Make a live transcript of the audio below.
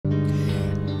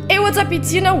what's up,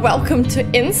 it's Yuna. Welcome to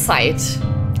Insight.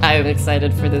 I'm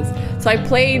excited for this. So I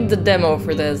played the demo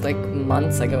for this like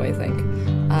months ago, I think.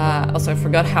 Also, I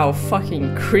forgot how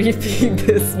fucking creepy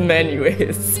this menu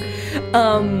is.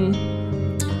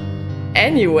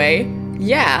 Anyway,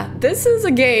 yeah, this is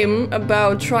a game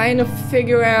about trying to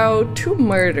figure out two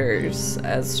murders,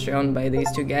 as shown by these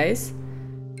two guys.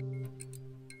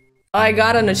 I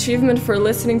got an achievement for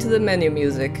listening to the menu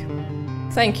music.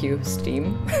 Thank you,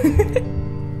 Steam.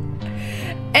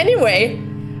 Anyway,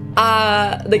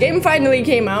 the game finally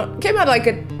came out. Came out like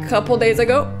a couple days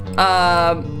ago.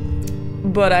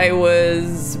 But I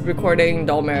was recording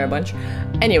Dollmare a bunch.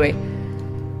 Anyway,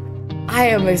 I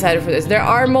am excited for this. There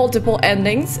are multiple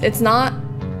endings. It's not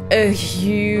a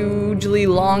hugely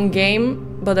long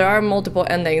game, but there are multiple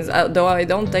endings. Though I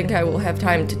don't think I will have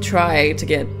time to try to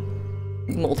get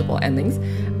multiple endings.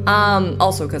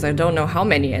 Also, because I don't know how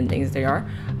many endings there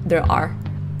are.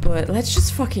 But let's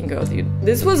just fucking go, dude.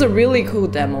 This was a really cool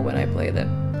demo when I played it.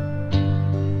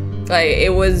 Like,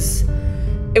 it was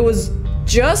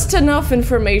just enough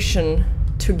information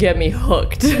to get me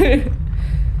hooked.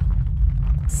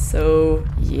 So,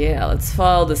 yeah, let's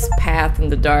follow this path in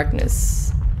the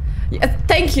darkness. Yeah,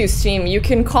 thank you, Steam. You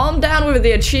can calm down with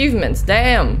the achievements.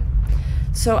 Damn.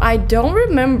 So, I don't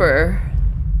remember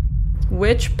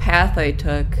which path I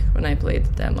took when I played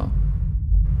the demo.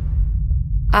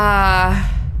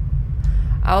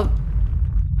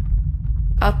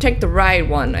 I'll take the right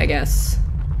one, I guess.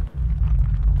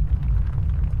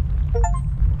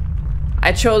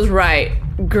 I chose right.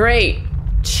 Great.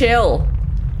 Chill.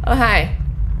 Oh, hi.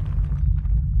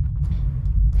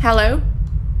 Hello?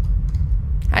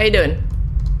 How you doing?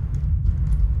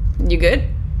 You good,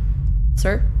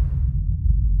 sir?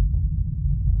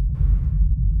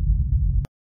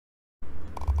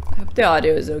 I hope the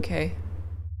audio is okay.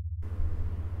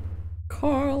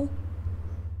 Carl.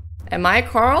 Am I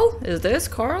Carl? Is this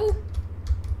Carl?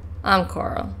 I'm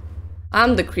Carl.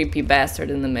 I'm the creepy bastard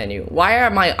in the menu. Why are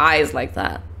my eyes like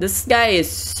that? This guy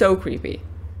is so creepy.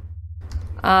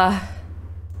 Hi?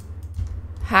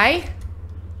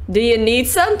 Do you need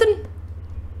something?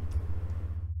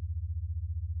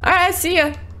 Alright, see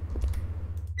ya.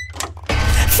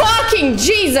 Fucking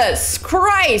Jesus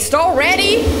Christ,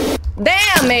 already?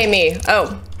 Damn, Amy.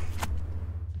 Oh.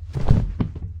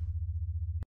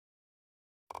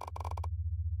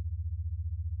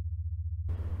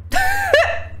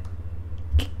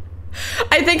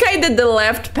 I think I did the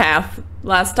left path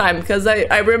last time because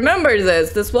I remember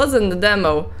this. This wasn't the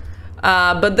demo.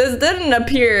 But this didn't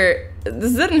appear.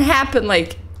 This didn't happen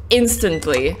like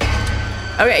instantly.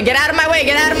 Okay, get out of my way,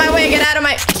 get out of my way, get out of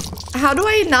my. How do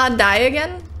I not die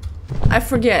again? I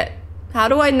forget. How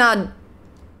do I not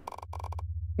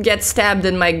get stabbed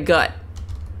in my gut?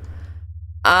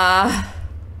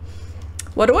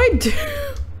 What do I do?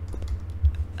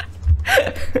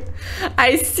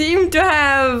 I seem to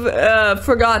have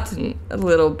forgotten a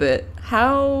little bit.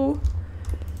 How?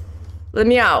 Let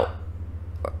me out.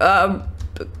 No,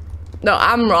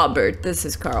 I'm Robert. This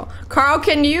is Carl. Carl,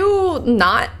 can you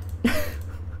not?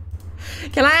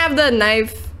 Can I have the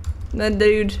knife? That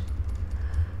dude.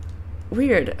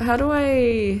 Weird. How do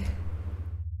I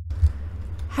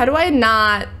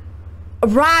not?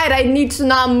 Right, I need to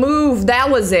not move. That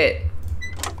was it.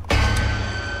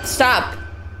 Stop.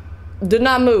 Do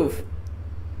not move.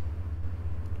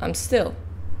 I'm still.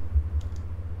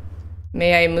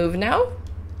 May I move now?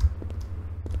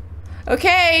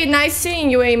 Okay, nice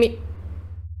seeing you, Amy.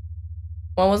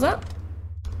 What was that?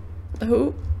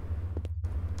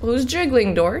 Who's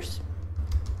jiggling doors?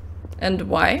 And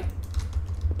why?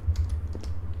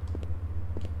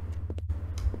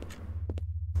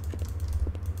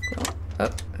 Oh,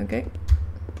 okay.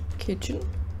 Kitchen.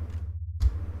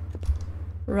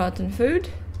 Rotten food.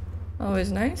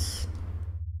 Always nice.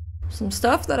 Some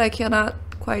stuff that I cannot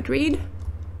quite read.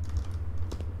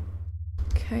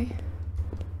 Okay.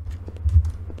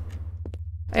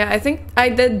 Yeah, I think I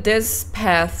did this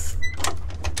path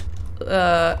in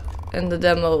the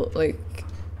demo, like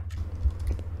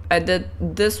I did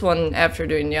this one after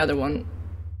doing the other one.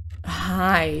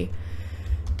 Hi.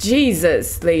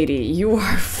 Jesus, lady, you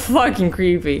are fucking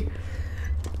creepy.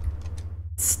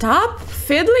 Stop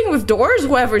fiddling with doors,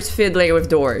 whoever's fiddling with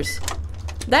doors.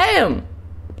 Damn.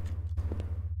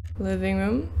 Living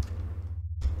room.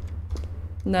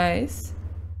 Nice.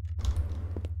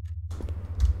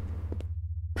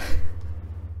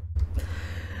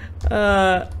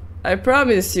 I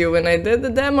promise you, when I did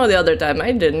the demo the other time,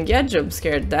 I didn't get jump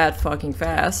scared that fucking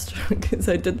fast. Because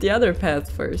I did the other path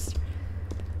first.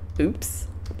 Oops.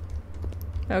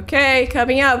 Okay,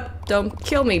 coming up. Don't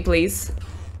kill me, please.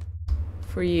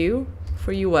 For you.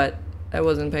 For you what? I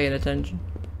wasn't paying attention.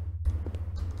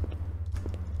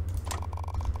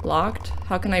 Locked?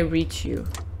 How can I reach you?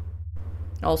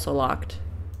 Also locked.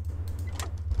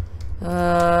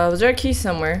 Was there a key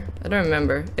somewhere? I don't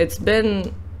remember. It's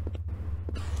been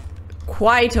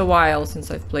quite a while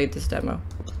since I've played this demo.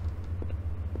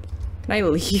 Can I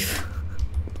leave?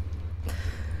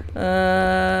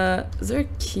 Is there a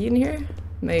key in here?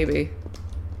 Maybe.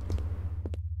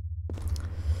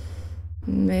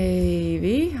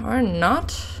 Maybe or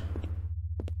not.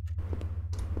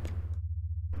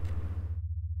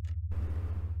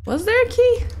 Was there a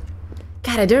key?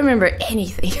 God, I don't remember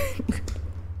anything.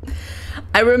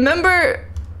 I remember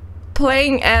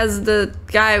playing as the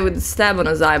guy with the stab on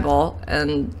his eyeball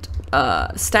and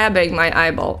stabbing my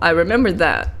eyeball. I remember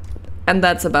that. And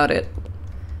that's about it.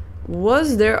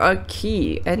 Was there a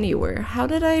key anywhere? How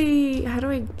do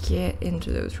I get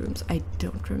into those rooms? I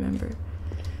don't remember.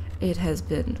 It has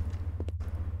been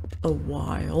a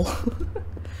while.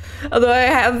 Although I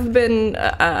have been,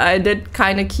 I did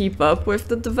kind of keep up with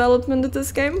the development of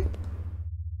this game.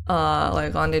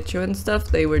 Like on itch.io and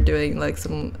stuff, they were doing like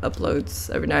some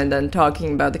uploads every now and then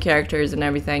talking about the characters and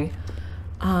everything.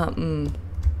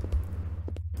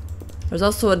 There's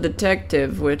also a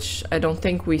detective, which I don't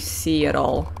think we see at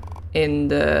all in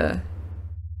the...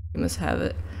 You must have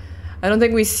it. I don't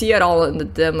think we see at all in the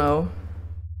demo.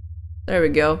 There we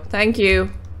go. Thank you.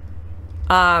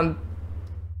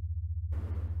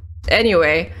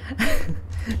 Anyway.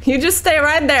 You just stay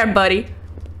right there, buddy.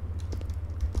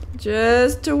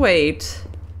 Just to wait.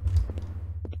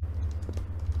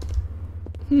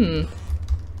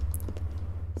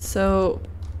 So,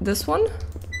 this one?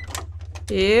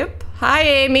 Yep. Hi,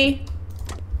 Amy.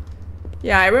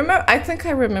 Yeah, I think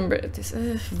I remember this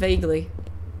vaguely.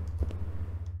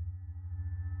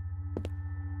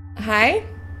 Hi?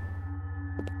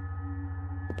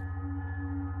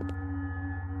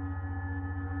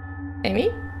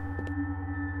 Amy?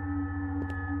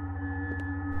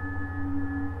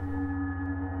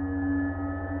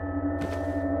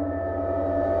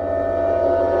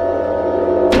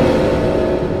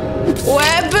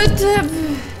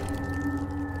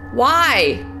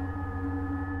 Why?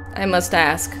 I must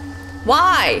ask.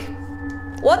 Why?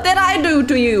 What did I do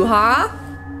to you, huh?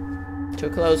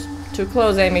 Too close. Too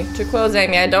close, Amy. Too close,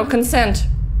 Amy. I don't consent.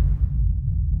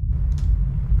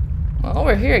 Well,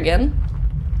 we're here again.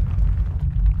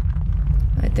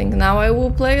 I think now I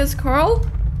will play as Carl.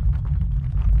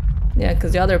 Yeah,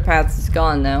 because the other path is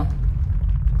gone now.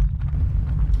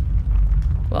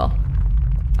 Well,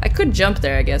 I could jump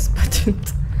there, I guess,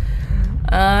 but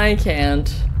I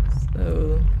can't.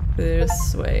 So,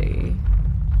 this way.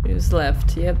 Here's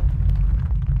left, yep.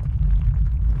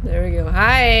 There we go.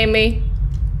 Hi, Amy.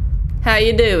 How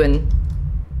you doing?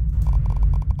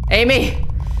 Amy!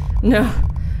 No,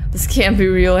 this can't be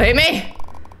real. Amy!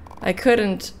 I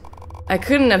couldn't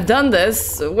have done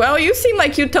this. Well, you seem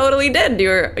like you totally did.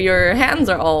 Your hands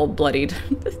are all bloodied.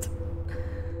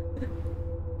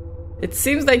 It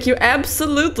seems like you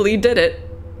absolutely did it.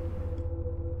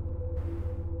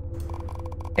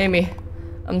 Amy,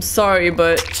 I'm sorry,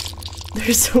 but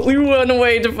there's only one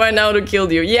way to find out who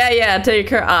killed you. Yeah, take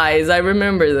her eyes. I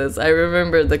remember this. I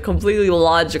remember the completely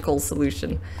logical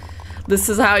solution. This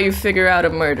is how you figure out a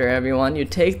murder, everyone. You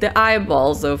take the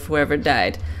eyeballs of whoever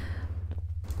died.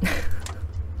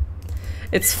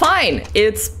 It's fine.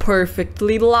 It's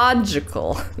perfectly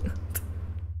logical.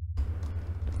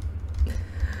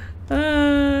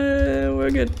 We're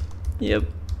good. Yep.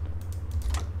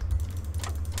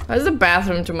 Why is the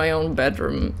bathroom to my own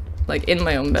bedroom, like in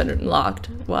my own bedroom, locked?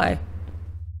 Why?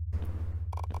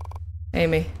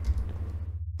 Amy.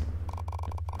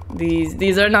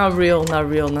 These are not real, not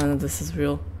real. None of this is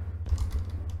real.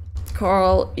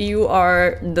 Carl, you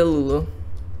are the Lulu.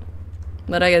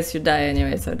 But I guess you die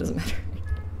anyway, so it doesn't matter.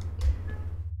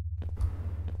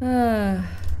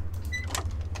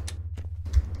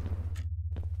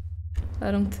 I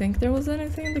don't think there was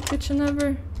anything in the kitchen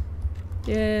ever.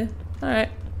 Yeah, alright.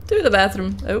 To the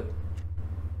bathroom. Oh.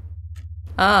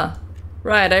 Ah,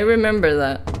 right, I remember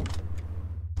that.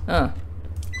 Oh.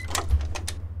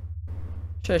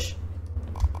 Shush.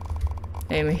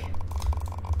 Amy.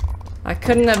 I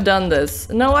couldn't have done this.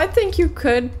 No, I think you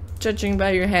could, judging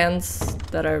by your hands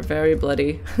that are very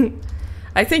bloody.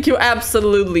 I think you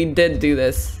absolutely did do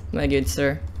this, my good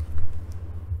sir.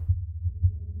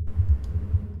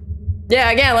 Yeah,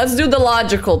 again, let's do the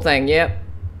logical thing, yep.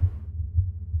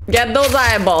 Get those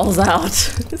eyeballs out.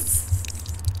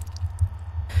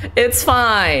 It's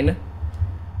fine.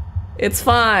 It's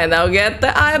fine. I'll get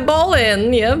the eyeball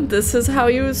in. Yep, this is how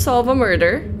you solve a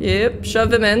murder. Yep,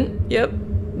 shove him in. Yep,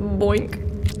 boink.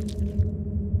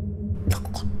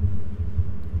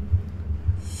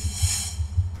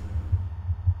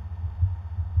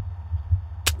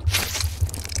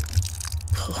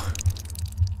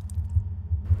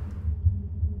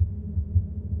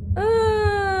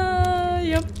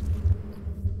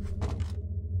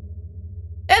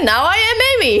 And now I am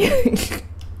Amy!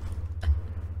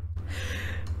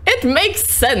 It makes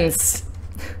sense!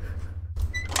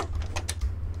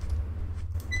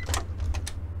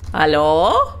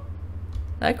 Hello?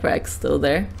 That crack's still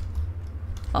there.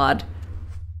 Odd.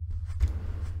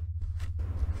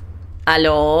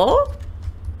 Hello?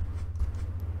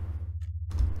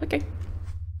 Okay.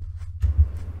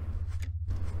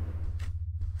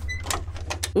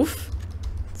 Oof.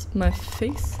 It's my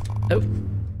face. Oh.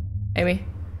 Amy.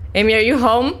 Amy, are you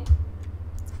home?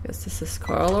 Guess this is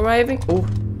Carl arriving. Oh.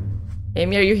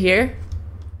 Amy, are you here?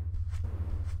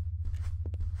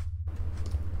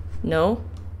 No?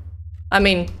 I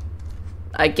mean,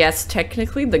 I guess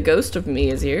technically the ghost of me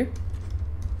is here.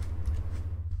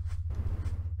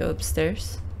 Go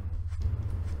upstairs.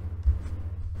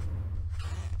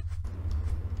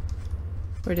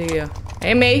 Where do you go?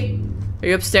 Amy! Are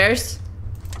you upstairs?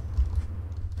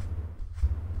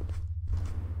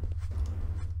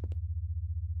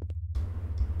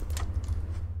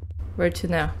 Where to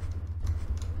now?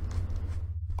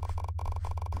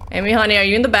 Amy, honey, are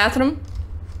you in the bathroom?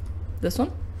 This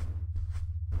one?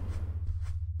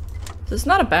 This is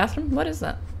not a bathroom? What is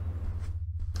that?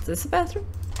 Is this a bathroom?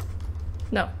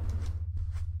 No.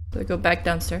 Do I go back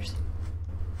downstairs?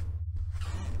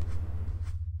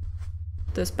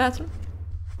 This bathroom?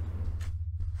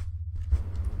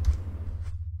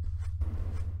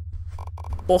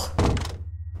 Oh.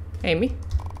 Amy?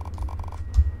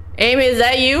 Amy, is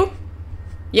that you?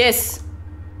 Yes.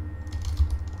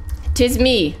 'Tis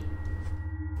me.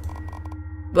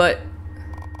 But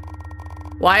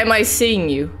why am I seeing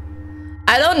you?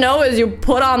 I don't know, as you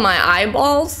put on my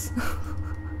eyeballs.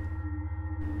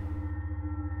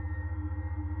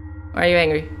 Are you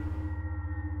angry?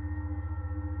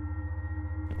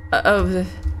 Oh.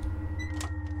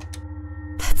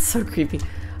 That's so creepy.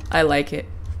 I like it.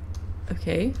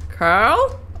 Okay.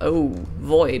 Carl? Oh,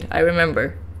 void. I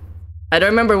remember. I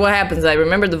don't remember what happens. I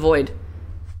remember the void.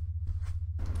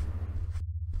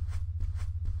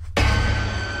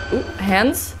 Ooh,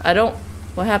 hands? I don't...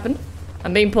 What happened?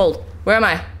 I'm being pulled. Where am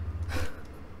I?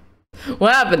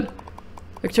 What happened?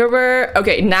 October...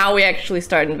 Okay, now we actually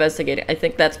start investigating. I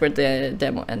think that's where the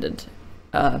demo ended.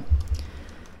 October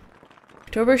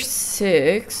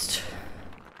 6th,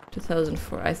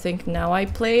 2004. I think now I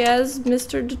play as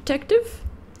Mr. Detective?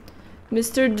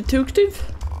 Mr. Detective?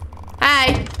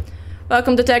 Hi!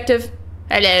 Welcome, Detective.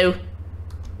 Hello.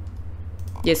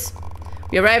 Yes.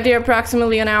 We arrived here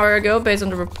approximately an hour ago based on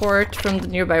the report from the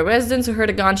nearby residents who heard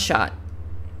a gunshot.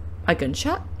 A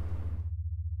gunshot?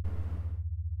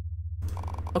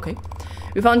 Okay.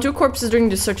 We found 2 corpses during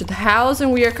the search of the house,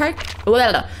 and we're quite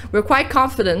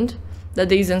confident that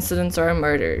these incidents are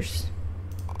murders.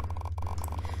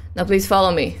 Now please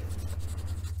follow me.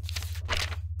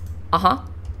 Uh-huh.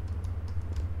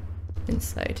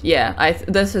 Inside. Yeah,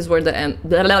 this is where the ammo.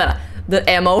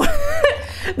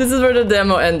 This is where the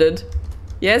demo ended.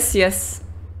 Yes, yes.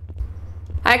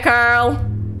 Hi, Carl.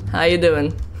 How you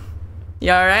doing?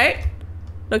 You alright?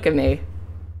 Look at me.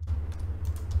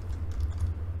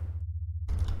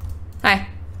 Hi.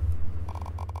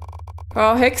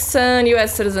 Carl Hickson,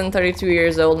 U.S. citizen, 32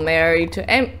 years old, married to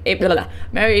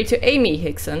Amy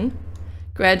Hickson,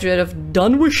 graduate of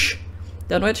Dunwich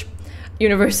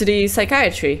University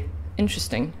Psychiatry.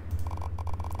 Interesting.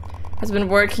 Has been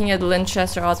working at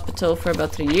Linchester Hospital for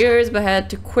about 3 years, but had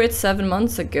to quit 7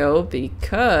 months ago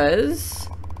because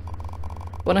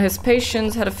one of his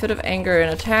patients had a fit of anger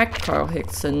and attacked Carl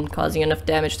Hickson, causing enough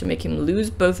damage to make him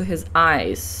lose both of his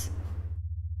eyes.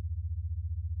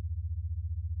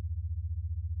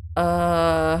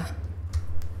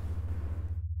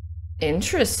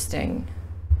 Interesting.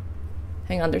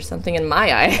 Hang on, there's something in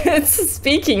my eye.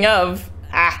 Speaking of,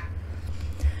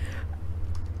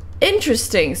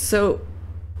 interesting. So,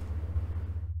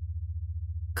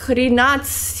 could he not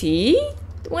see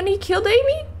when he killed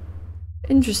Amy?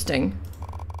 Interesting.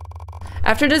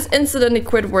 After this incident, he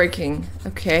quit working.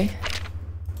 Okay.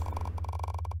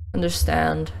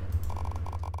 Understand.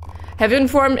 Have you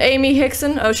informed Amy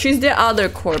Hickson? Oh, she's the other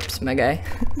corpse, my guy.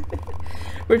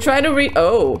 We're trying to read.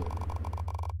 Oh.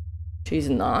 She's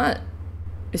not.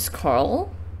 Is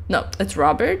Carl? No, it's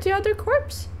Robert, the other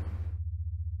corpse?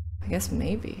 I guess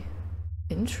maybe.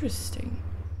 Interesting.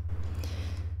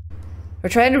 We're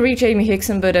trying to reach Amy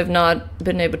Hickson, but have not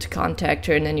been able to contact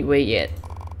her in any way yet.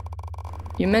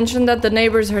 You mentioned that the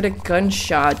neighbors heard a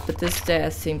gunshot, but this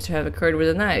death seems to have occurred with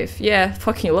a knife. Yeah,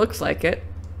 fucking looks like it.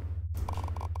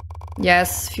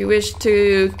 Yes, if you wish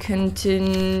to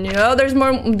continue... Oh, there's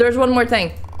one more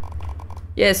thing.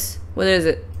 Yes, what is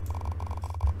it?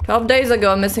 12 days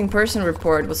ago, a missing person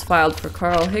report was filed for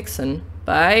Carl Hickson.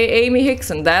 by Amy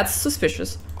Hickson. That's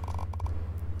suspicious.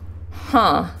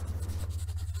 Huh.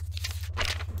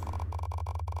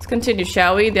 Let's continue,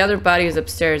 shall we? The other body is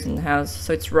upstairs in the house,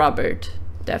 so it's Robert.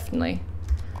 Definitely.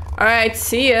 Alright,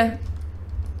 see ya.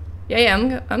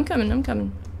 Yeah, I'm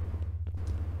coming.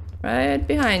 Right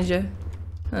behind you.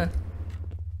 Huh.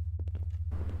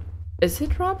 Is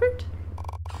it Robert?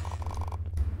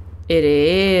 It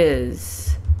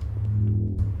is.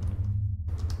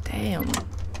 Damn.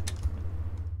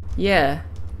 Yeah.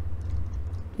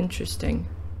 Interesting.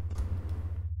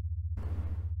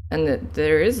 And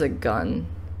there is a gun.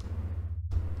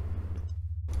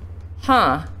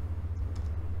 Huh.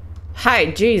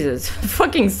 Hi, Jesus.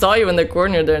 Fucking saw you in the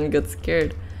corner there and got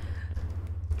scared.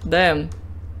 Damn.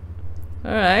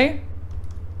 Alright.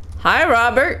 Hi,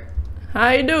 Robert. How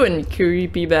you doing, you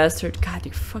creepy bastard? God,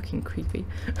 you're fucking creepy.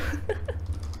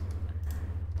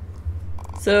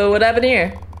 So, what happened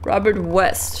here? Robert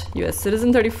West, US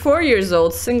citizen, 34 years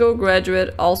old, single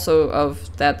graduate, also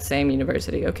of that same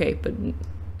university. Okay, but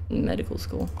medical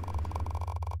school.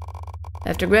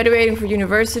 After graduating from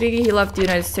university, he left the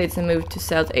United States and moved to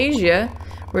South Asia,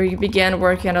 where he began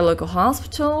working at a local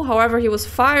hospital. However, he was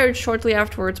fired shortly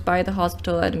afterwards by the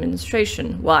hospital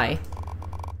administration. Why?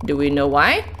 Do we know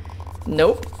why?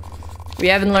 Nope. We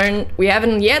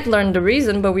haven't yet learned the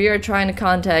reason, but we are trying to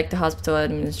contact the hospital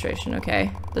administration,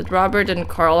 okay? Did Robert and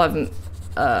Carl have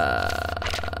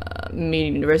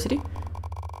meet university?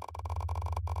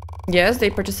 Yes, they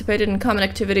participated in common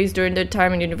activities during their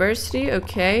time in university,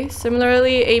 okay.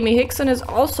 Similarly, Amy Hickson is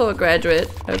also a graduate,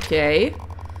 okay.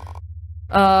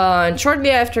 And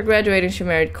shortly after graduating, she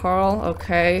married Carl,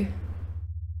 okay.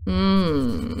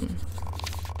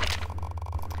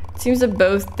 Seems that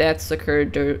both deaths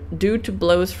occurred due to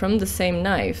blows from the same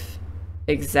knife.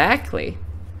 Exactly.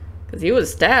 Because he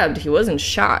was stabbed, he wasn't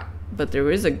shot. But there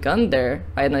is a gun there.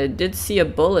 And I did see a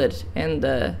bullet in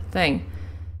the thing.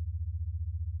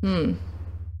 Did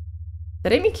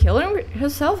Amy kill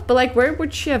herself? But like, where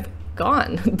would she have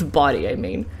gone? The body, I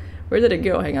mean. Where did it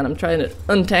go? Hang on, I'm trying to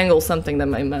untangle something that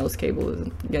my mouse cable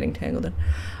isn't getting tangled in.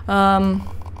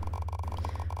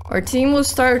 Our team will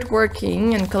start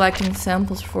working and collecting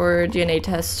samples for DNA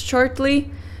tests shortly.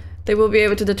 They will be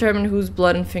able to determine whose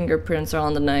blood and fingerprints are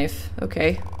on the knife.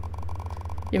 Okay.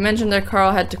 You mentioned that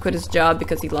Carl had to quit his job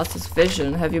because he lost his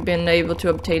vision. Have you been able to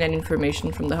obtain any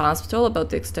information from the hospital about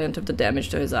the extent of the damage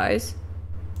to his eyes?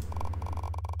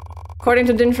 According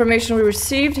to the information we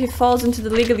received, he falls into the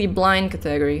legally blind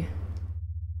category.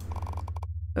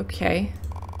 Okay.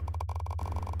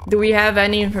 Do we have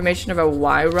any information about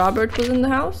why Robert was in the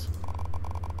house?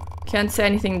 Can't say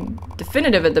anything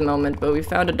definitive at the moment, but we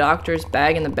found a doctor's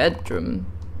bag in the bedroom.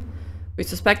 We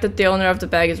suspect that the owner of the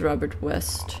bag is Robert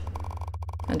West.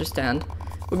 Understand.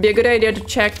 Would be a good idea to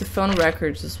check the phone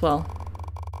records as well.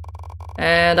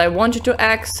 And I want you to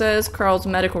access Carl's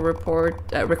medical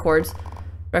records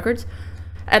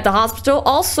at the hospital.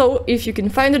 Also, if you can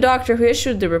find the doctor who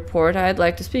issued the report, I'd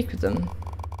like to speak with them.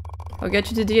 I'll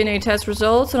get you the DNA test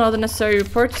results and all the necessary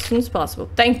reports as soon as possible.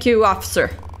 Thank you,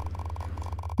 officer.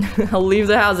 I'll leave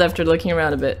the house after looking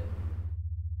around a bit.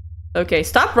 Okay,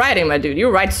 stop writing, my dude.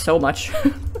 You write so much.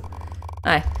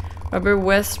 Hi. Robert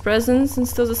West's presence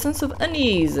instills a sense of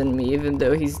unease in me, even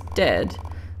though he's dead.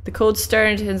 The cold stare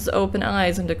into his open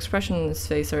eyes and the expression in his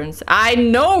face are I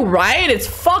know, right? It's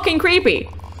fucking creepy.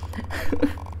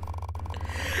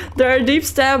 There are deep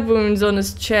stab wounds on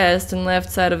his chest and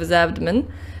left side of his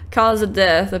abdomen. Cause of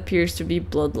death appears to be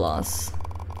blood loss.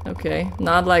 Okay,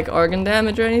 not like organ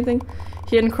damage or anything.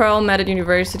 He and Carl met at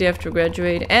university after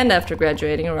graduating, and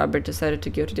Robert decided to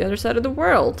go to the other side of the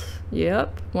world.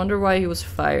 Yep, wonder why he was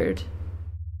fired.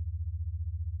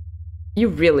 You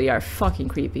really are fucking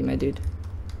creepy, my dude.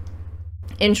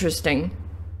 Interesting.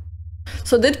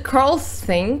 So did Carl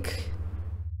think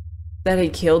that he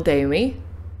killed Amy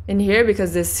in here?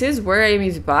 Because this is where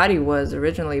Amy's body was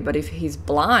originally, but if he's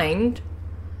blind,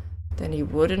 then he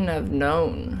wouldn't have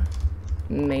known.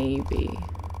 Maybe.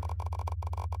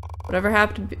 Whatever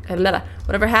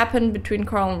happened between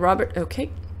Carl and Robert. Okay.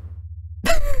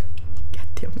 God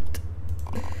damn it.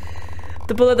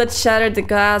 The bullet that shattered the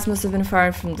glass must have been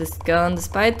fired from this gun.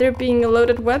 Despite there being a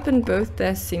loaded weapon, both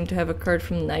deaths seem to have occurred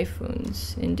from knife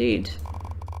wounds. Indeed.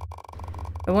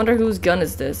 I wonder whose gun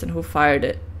is this and who fired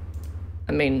it.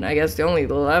 I mean, I guess the only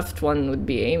left one would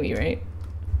be Amy, right?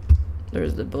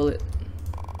 There's the bullet.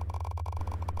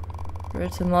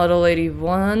 It's a Model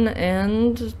 81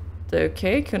 and...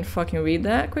 Okay, can fucking read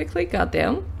that quickly.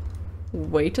 Goddamn.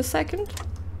 Wait a second.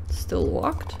 Still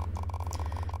locked.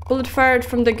 Bullet fired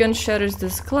from the gun shatters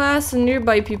this glass, and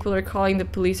nearby people are calling the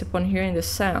police upon hearing the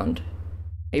sound.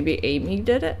 Maybe Amy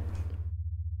did it?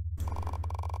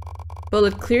 Well,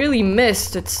 it clearly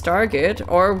missed its target,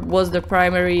 or was the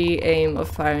primary aim of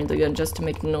firing the gun just to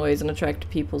make noise and attract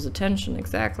people's attention?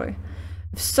 Exactly.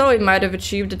 If so, it might have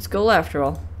achieved its goal after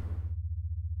all.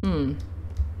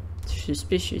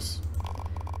 Suspicious.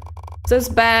 This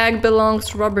bag belongs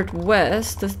to Robert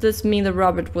West. Does this mean that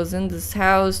Robert was in this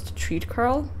house to treat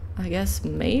Carl? I guess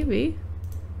maybe.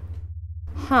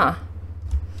 Huh.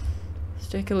 Let's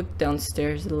take a look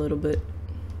downstairs a little bit.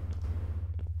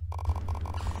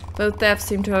 Both thefts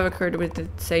seem to have occurred with the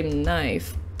same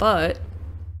knife, but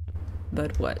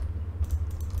what?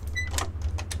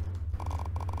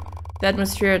 The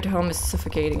atmosphere at home is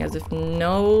suffocating, as if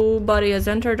nobody has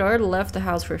entered or left the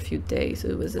house for a few days.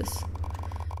 Who is this?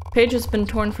 Page has been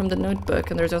torn from the notebook,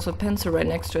 and there's also a pencil right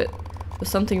next to it. Was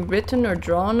something written or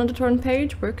drawn on the torn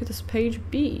page? Where could this page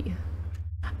be?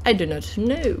 I do not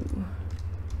know.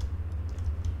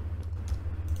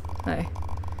 Hi.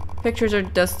 Pictures are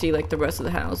dusty like the rest of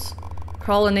the house.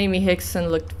 Carl and Amy Hickson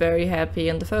looked very happy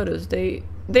in the photos. They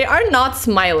are not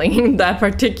smiling in that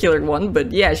particular one,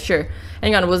 but yeah, sure.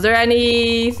 Hang on, was there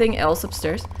anything else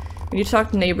upstairs? We need to talk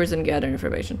to neighbors and gather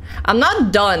information. I'm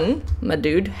not done, my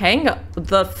dude. Hang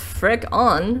the frick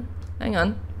on. Hang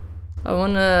on. I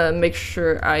wanna make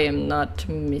sure I am not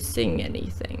missing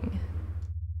anything.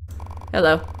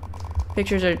 Hello.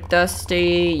 Pictures are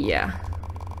dusty, yeah.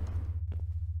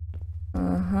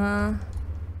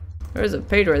 There's a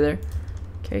page right there.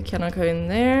 Okay, cannot go in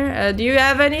there. Do you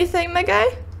have anything, my guy?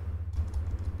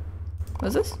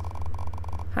 What's this?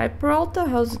 Hi, Peralta,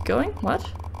 how's it going? What?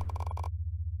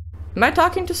 Am I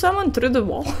talking to someone through the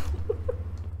wall?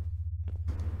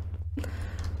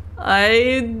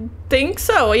 I think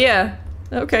so, yeah.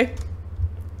 Okay.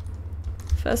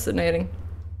 Fascinating.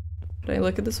 Can I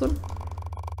look at this one?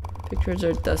 Pictures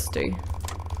are dusty.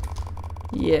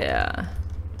 Yeah.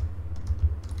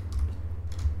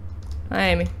 Hi,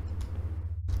 Amy.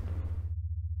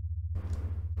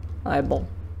 Eyeball.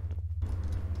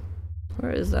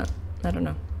 Where is that? I don't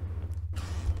know.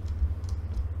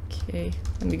 Okay,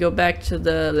 let me go back to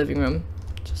the living room,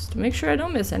 just to make sure I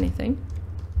don't miss anything.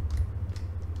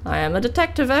 I am a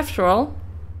detective after all.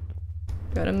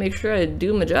 Gotta make sure I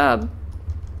do my job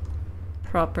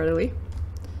properly.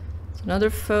 It's another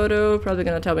photo, probably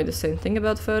gonna tell me the same thing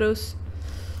about photos.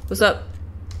 What's up?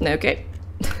 Okay.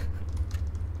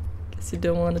 Guess you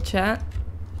don't want to chat.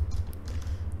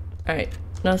 Alright,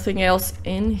 nothing else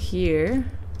in here.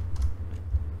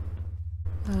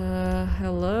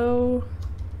 Hello?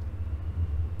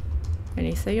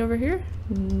 Anything over here?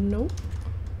 Nope.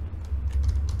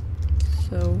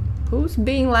 So, who's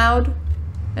being loud?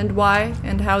 And why?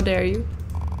 And how dare you?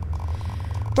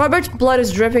 Robert's blood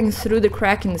is dripping through the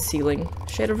crack in the ceiling.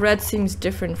 Shade of red seems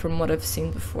different from what I've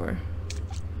seen before.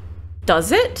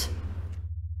 Does it?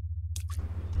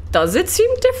 Does it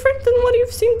seem different than what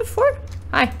you've seen before?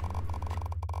 Hi.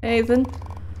 Hey, Ethan.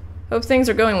 Hope things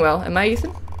are going well. Am I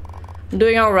Ethan? I'm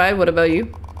doing alright. What about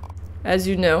you? As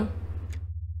you know.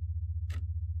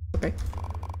 Okay.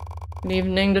 Good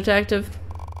evening, detective.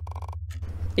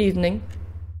 Evening.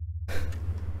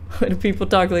 Why do people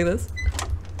talk like this?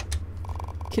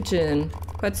 Kitchen.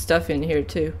 Quite stuffy in here,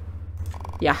 too.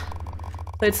 Yeah.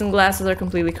 Plates and glasses are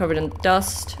completely covered in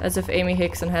dust, as if Amy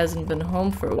Hickson hasn't been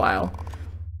home for a while.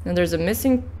 And there's a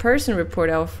missing person report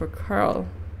out for Carl.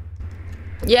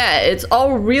 Yeah, it's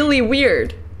all really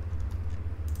weird.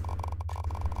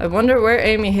 I wonder where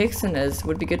Amy Hickson is.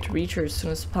 Would be good to reach her as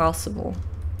soon as possible.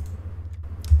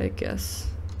 I guess.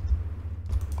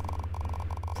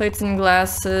 Plates and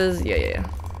glasses. Yeah.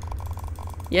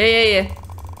 Yeah.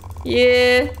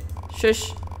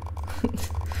 Shush.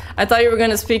 I thought you were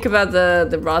gonna speak about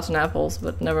the rotten apples,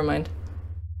 but never mind.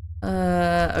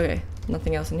 Okay.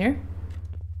 Nothing else in here.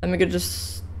 Let me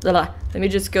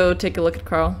just go take a look at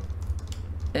Carl.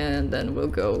 And then we'll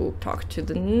go talk to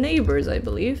the neighbors, I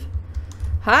believe.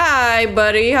 Hi,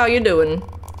 buddy. How you doing?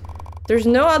 There's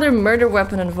no other murder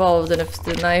weapon involved, and if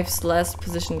the knife's last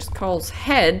position is Carl's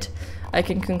head, I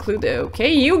can conclude that.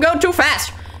 Okay, you go too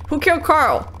fast! Who killed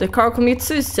Carl? Did Carl commit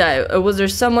suicide? Or was there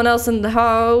someone else in the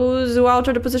house who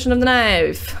altered the position of the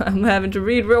knife? I'm having to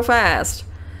read real fast.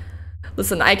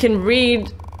 Listen, I can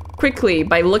read quickly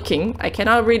by looking. I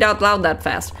cannot read out loud that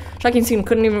fast. Shocking scene,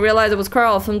 couldn't even realize it was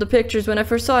Carl from the pictures when I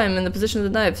first saw him in the position of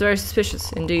the knife. Very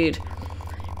suspicious, indeed.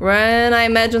 When I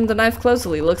imagined the knife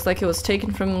closely, looks like it was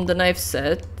taken from the knife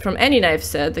set, from any knife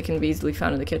set that can be easily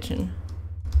found in the kitchen.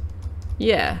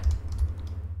 Yeah.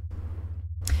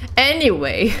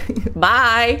 Anyway,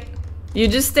 bye. You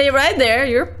just stay right there.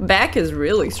 Your back is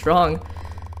really strong.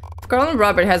 If Carl and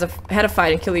Robert had a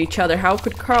fight and killed each other. How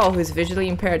could Carl, who is visually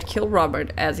impaired, kill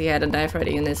Robert as he had a knife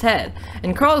ready in his head?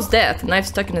 And Carl's death, a knife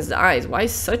stuck in his eyes. Why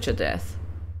such a death?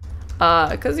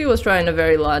 Because he was trying to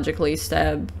very logically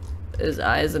stab his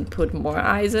eyes and put more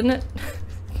eyes in it.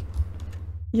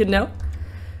 You know?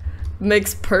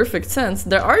 Makes perfect sense.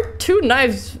 There are 2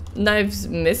 knives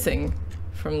missing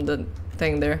from the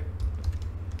thing there.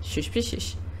 Shush, shush,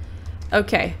 shush.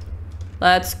 Okay.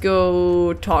 Let's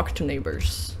go talk to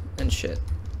neighbors and shit.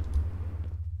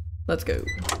 Let's go.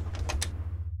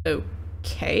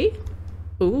 Okay.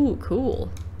 Ooh,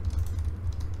 cool.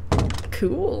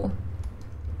 Cool.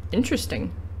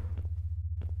 Interesting.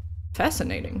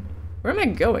 Fascinating. Where am I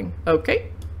going?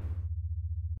 Okay.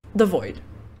 The void.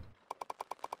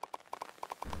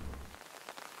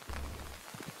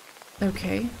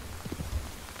 Okay.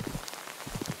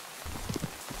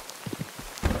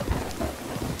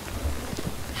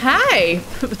 Hi!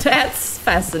 That's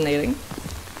fascinating.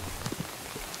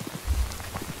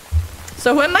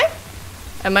 So who am I?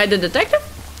 Am I the detective?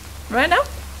 Right now?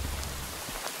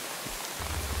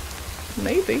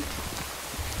 Maybe.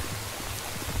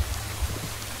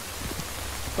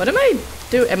 What am I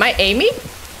doing? Am I Amy?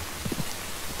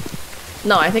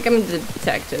 No, I think I'm the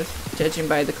detective, judging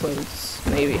by the clothes.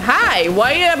 Maybe. Hi!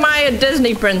 Why am I a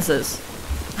Disney princess?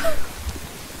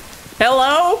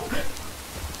 Hello?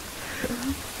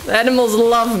 The animals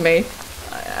love me.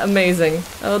 Amazing.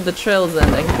 Oh, the trail's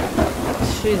ending.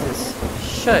 Jesus.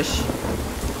 Shush.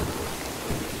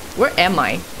 Where am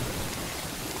I?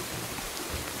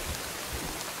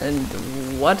 And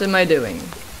what am I doing?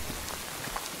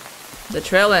 The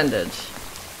trail ended.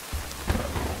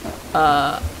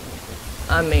 I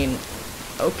mean,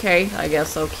 okay, I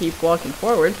guess I'll keep walking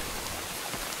forward.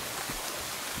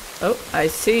 Oh, I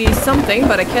see something,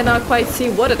 but I cannot quite see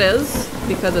what it is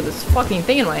because of this fucking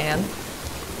thing in my hand.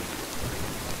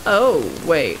 Oh,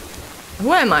 wait.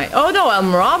 Who am I? Oh no,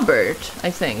 I'm Robert, I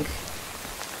think.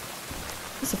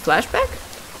 Is this a flashback?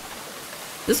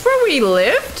 This is where we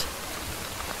lived?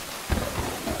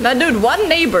 Now dude, what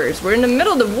neighbors? We're in the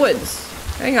middle of the woods.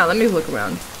 Hang on, let me look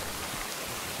around.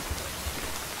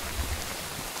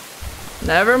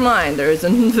 Never mind, there's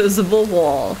an invisible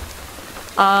wall.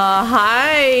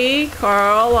 Hi,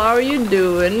 Carl, how are you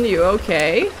doing? You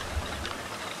okay?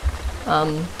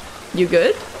 You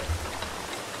good?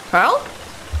 Carl?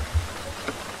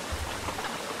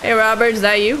 Hey, Robert, is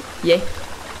that you? Yeah.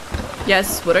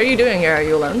 Yes, what are you doing here? Are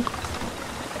you alone?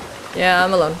 Yeah,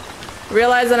 I'm alone.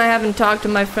 Realizing I haven't talked to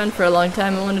my friend for a long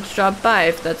time, I wanted to drop by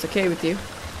if that's okay with you.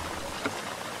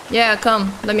 Yeah,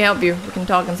 come, let me help you. We can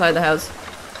talk inside the house.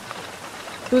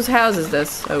 Whose house is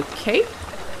this? Okay.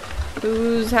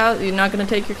 Whose house? You're not gonna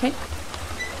take your cane?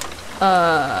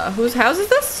 Whose house is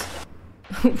this?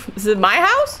 Is it my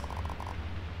house?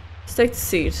 Let's take the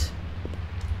seat.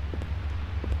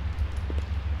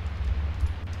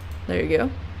 There you go.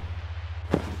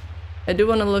 I do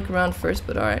want to look around first,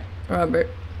 but alright. Robert.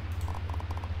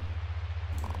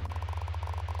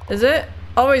 Is it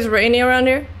always rainy around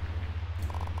here?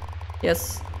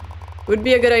 Yes. Would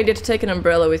be a good idea to take an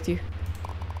umbrella with you.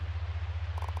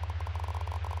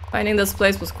 Finding this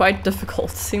place was quite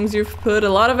difficult. Seems you've put in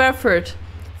a lot of effort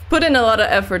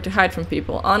to hide from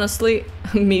people. Honestly,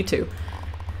 me too.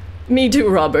 Me too,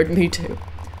 Robert, me too.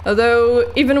 Although,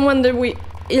 even when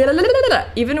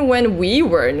we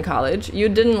were in college, you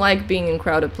didn't like being in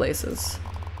crowded places.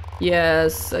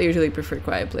 Yes, I usually prefer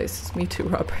quiet places. Me too,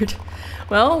 Robert.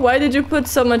 Well, why did you put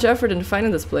so much effort into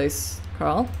finding this place,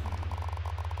 Carl?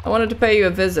 I wanted to pay you a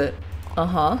visit.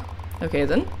 Uh-huh. Okay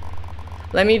then.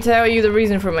 Let me tell you the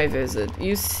reason for my visit.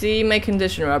 You see my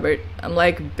condition, Robert. I'm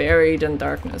like buried in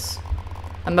darkness.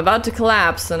 I'm about to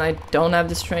collapse and I don't have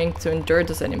the strength to endure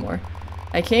this anymore.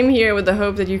 I came here with the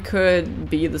hope that you could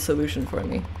be the solution for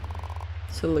me.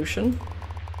 Solution?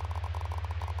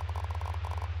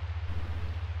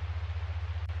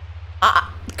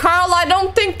 Carl, I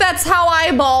don't think that's how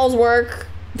eyeballs work.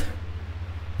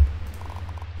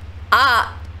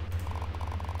 I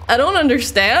don't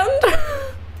understand.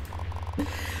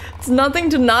 It's nothing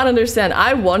to not understand.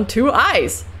 I want 2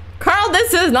 eyes. Carl,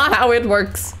 this is not how it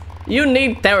works. You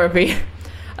need therapy.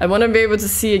 I want to be able to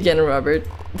see again, Robert.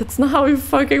 That's not how it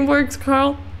fucking works,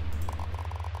 Carl.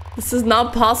 This is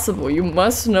not possible. You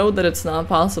must know that it's not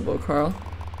possible, Carl.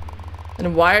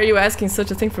 And why are you asking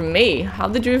such a thing from me? How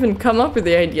did you even come up with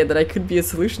the idea that I could be a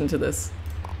solution to this?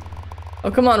 Oh,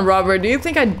 come on, Robert. Do you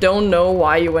think I don't know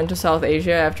why you went to South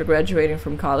Asia after graduating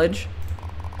from college?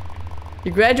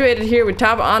 You graduated here with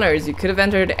top honors. You could have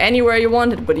entered anywhere you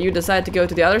wanted, but you decided to go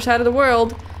to the other side of the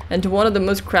world and to one of the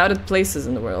most crowded places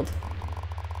in the world.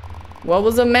 What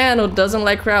was a man who doesn't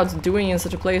like crowds doing in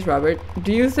such a place, Robert?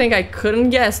 Do you think I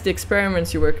couldn't guess the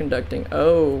experiments you were conducting?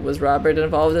 Oh, was Robert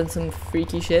involved in some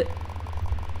freaky shit?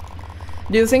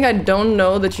 Do you think I don't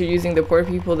know that you're using the poor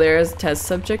people there as test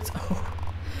subjects? Oh.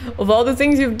 Of all the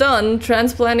things you've done,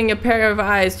 transplanting a pair of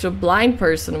eyes to a blind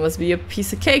person must be a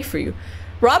piece of cake for you.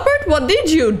 Robert, what did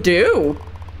you do?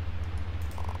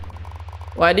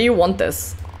 Why do you want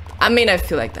this? I mean, I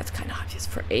feel like that's kind of obvious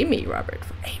for Amy, Robert.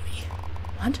 For Amy.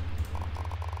 What?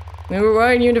 When we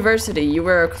were in university, you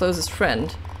were our closest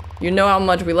friend. You know how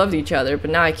much we loved each other,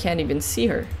 but now I can't even see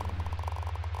her.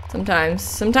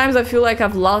 Sometimes I feel like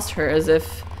I've lost her, as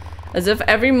if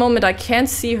every moment I can't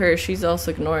see her, she's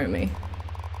also ignoring me.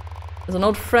 As an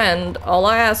old friend, all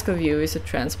I ask of you is to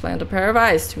transplant a pair of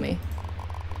eyes to me.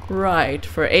 Right,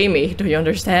 for Amy, do you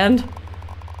understand?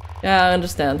 Yeah, I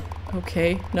understand.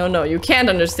 Okay. No, you can't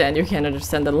understand. You can't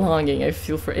understand the longing I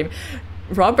feel for Amy.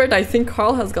 Robert, I think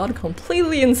Carl has gone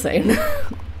completely insane.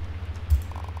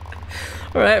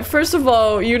 Alright, first of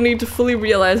all, you need to fully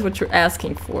realize what you're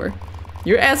asking for.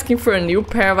 You're asking for a new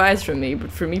pair of eyes from me,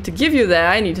 but for me to give you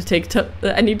that, I need to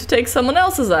take someone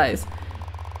else's eyes.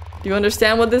 Do you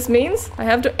understand what this means? I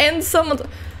have to end someone's...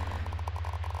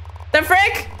 The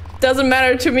frick? Doesn't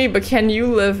matter to me, but can you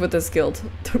live with this guilt?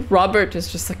 Robert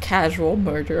is just a casual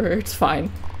murderer, it's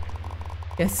fine.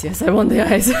 Yes, I want the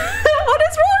eyes. What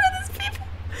is wrong with these people?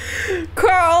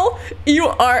 Carl, you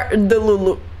are the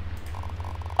Lulu.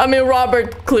 I mean,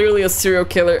 Robert, clearly a serial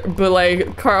killer, but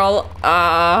like, Carl,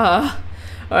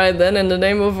 alright then, in the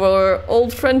name of our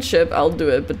old friendship, I'll do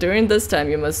it, but during this time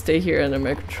you must stay here under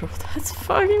my control. That's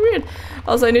fucking weird.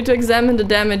 Also, I need to examine the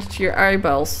damage to your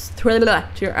eyeballs,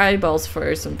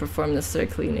 first and perform necessary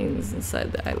cleanings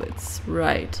inside the eyelids.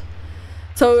 Right.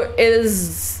 So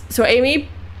Amy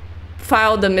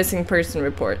filed the missing person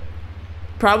report.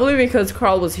 Probably because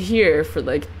Carl was here for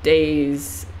like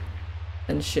days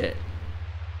and shit.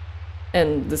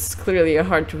 And this is clearly a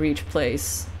hard to reach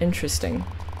place. Interesting.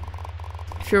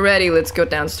 If you're ready, let's go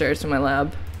downstairs to my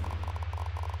lab.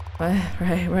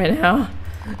 Right now?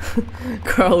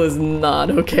 Carl is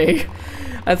not okay.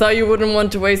 I thought you wouldn't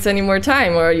want to waste any more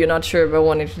time, or are you not sure about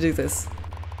wanting to do this?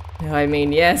 No, I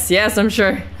mean, yes, I'm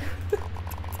sure.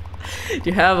 Do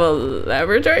you have a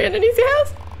laboratory underneath your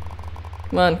house?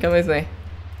 Come on, come with me.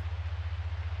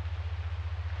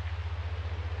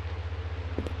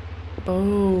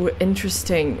 Oh,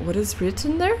 interesting. What is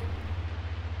written there?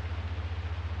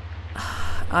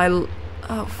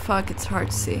 Oh fuck, it's hard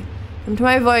to see. Come to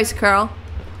my voice, Carl.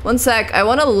 One sec, I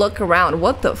want to look around.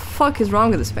 What the fuck is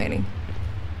wrong with this painting?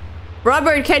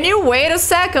 Robert, can you wait a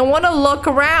sec? I want to look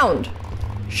around.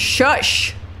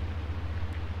 Shush.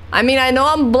 I mean, I know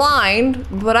I'm blind,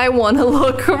 but I want to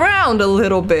look around a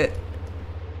little bit.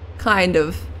 Kind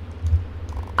of.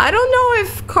 I don't know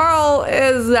if Carl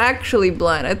is actually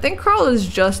blind. I think Carl is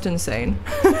just insane.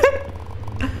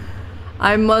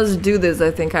 I must do this,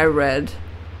 I think I read.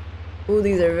 Ooh,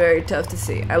 these are very tough to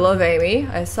see. I love Amy.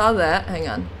 I saw that. Hang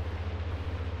on.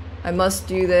 I must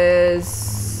do this.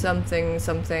 Something.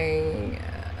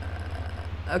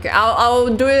 Okay,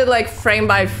 I'll do it like frame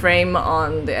by frame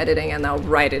on the editing, and I'll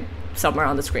write it somewhere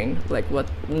on the screen, like what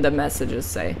the messages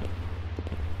say.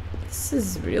 This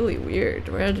is really weird.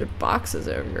 Where are there boxes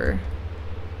everywhere?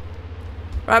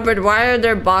 Robert, why are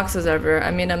there boxes everywhere?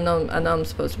 I mean, I know I'm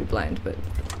supposed to be blind, but...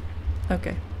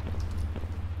 Okay.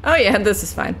 Oh yeah, this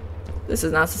is fine. This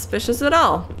is not suspicious at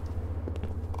all.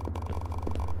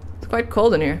 It's quite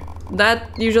cold in here.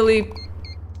 That usually...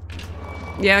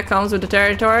 Yeah, comes with the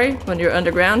territory when you're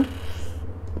underground.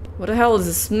 What the hell is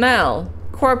the smell?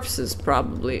 Corpses,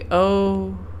 probably.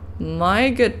 Oh my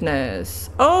goodness.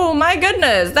 Oh my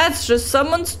goodness! That's just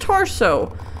someone's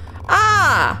torso.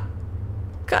 Ah!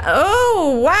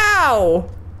 Oh, wow!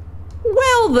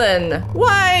 Well then,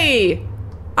 why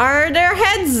are there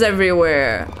heads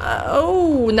everywhere?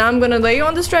 Oh, now I'm gonna lay you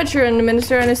on the stretcher and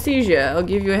administer anesthesia. I'll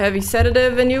give you a heavy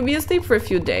sedative and you'll be asleep for a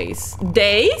few days.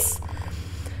 Days?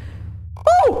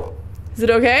 Oh! Is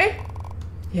it okay?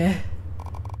 Yeah.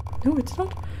 No, it's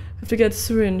not. I have to get a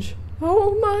syringe.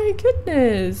 Oh my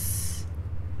goodness.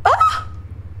 Ah!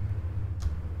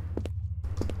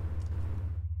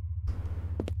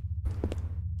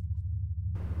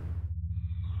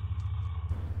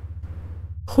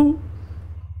 Who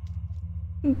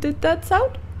did that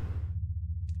sound?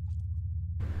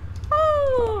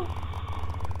 Oh,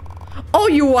 oh,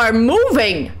 you are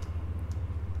moving.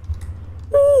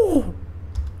 Ooh.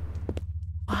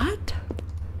 What?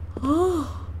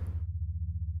 Oh,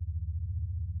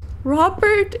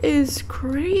 Robert is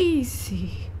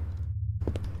crazy.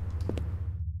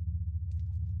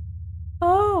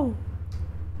 Oh.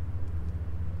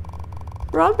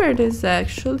 Robert is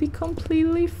actually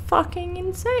completely fucking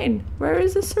insane. Where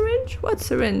is the syringe? What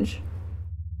syringe?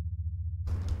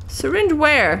 Syringe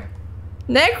where?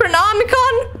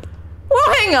 Necronomicon?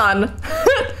 Well, hang on.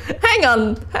 Hang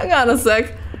on a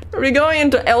sec. Are we going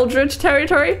into Eldritch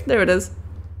territory? There it is.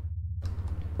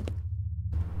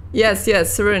 Yes,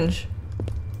 syringe.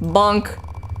 Bonk.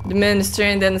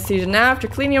 Administering the anesthesia now. After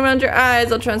cleaning around your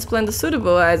eyes, I'll transplant the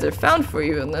suitable eyes are found for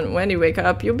you, and then when you wake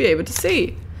up, you'll be able to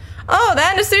see. Oh, the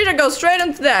anesthesia goes straight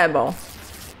into the eyeball.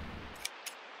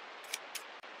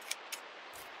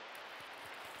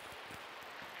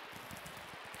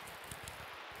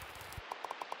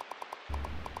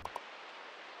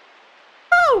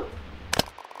 Oh!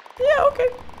 Yeah, okay.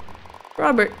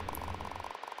 Robert.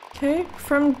 Okay,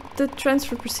 from the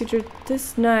transfer procedure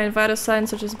this night, vital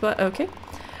signs such as okay.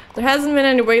 There hasn't been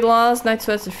any weight loss, night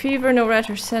sweats or fever, no rash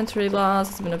or sensory loss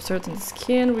has been observed in the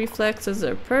skin, reflexes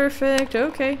are perfect,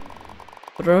 okay.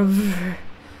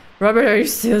 Robert, are you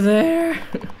still there?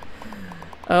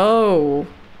 Oh,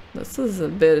 this is a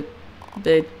big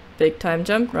time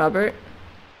jump, Robert.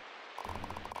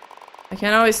 I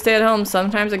can't always stay at home,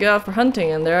 sometimes I go out for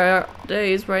hunting and there are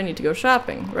days where I need to go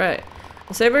shopping, right.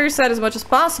 I'll save your side as much as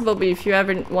possible, but if you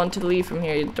ever want to leave from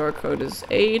here, your door code is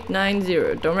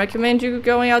 890. Don't recommend you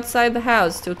going outside the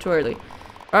house, still too early.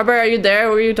 Robert, are you there?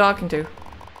 Who are you talking to?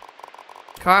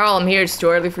 Carl, I'm here. It's too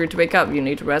early for you to wake up. You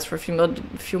need to rest for a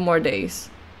few more days.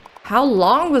 How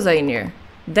long was I in here?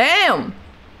 Damn!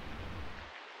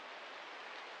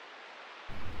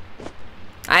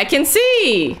 I can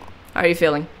see! How are you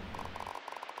feeling?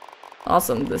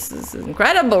 Awesome. This is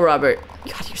incredible, Robert.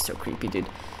 God, you're so creepy, dude.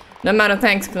 No amount of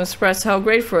thanks can express how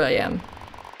grateful I am. You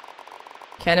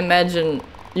can't imagine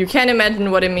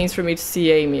what it means for me to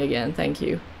see Amy again. Thank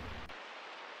you.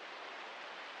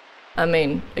 I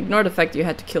mean, ignore the fact you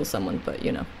had to kill someone, but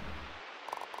you know.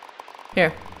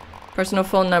 Here. Personal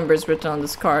phone number is written on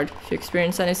this card. If you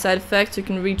experience any side effects, you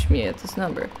can reach me at this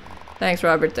number. Thanks,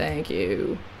 Robert. Thank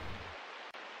you.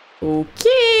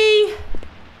 Okay.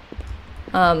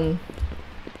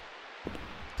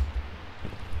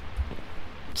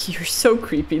 You're so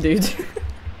creepy, dude.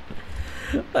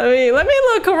 Let me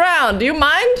look around. Do you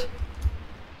mind?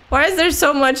 Why is there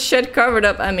so much shit covered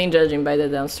up? I mean, judging by the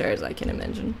downstairs, I can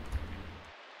imagine.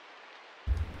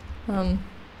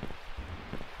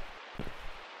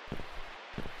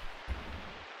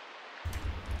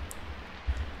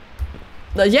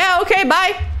 Yeah, okay,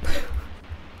 bye.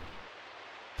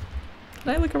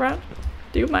 Can I look around?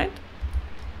 Do you mind?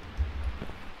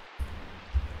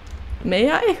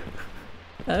 May I?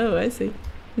 Oh, I see.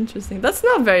 Interesting. That's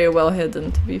not very well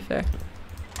hidden, to be fair.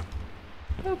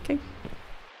 Okay.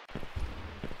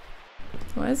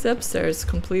 Why is the upstairs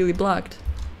completely blocked?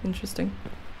 Interesting.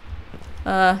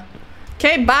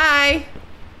 Okay, bye!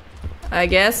 I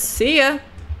guess. See ya!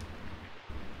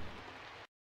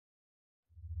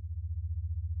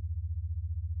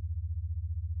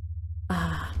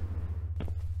 Am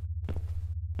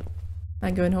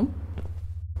I going home?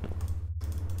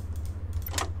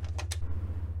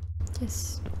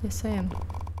 Yes I am.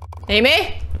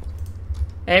 Amy?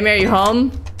 Amy, are you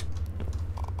home?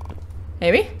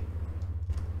 Amy?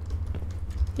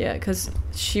 Yeah, because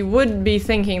she would be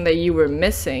thinking that you were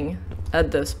missing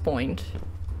at this point.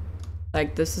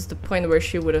 Like, this is the point where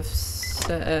she would have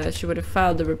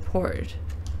filed the report.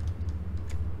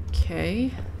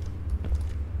 Okay.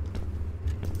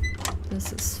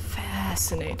 This is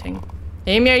fascinating.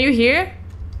 Amy, are you here?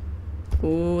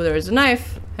 Ooh, there's a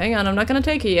knife. Hang on, I'm not gonna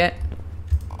take it yet.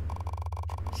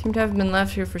 Seem to have been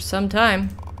left here for some time.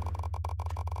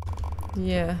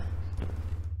 Yeah.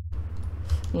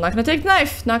 I'm not gonna take the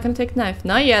knife. Not gonna take the knife.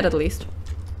 Not yet, at least.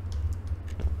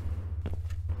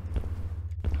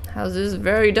 House is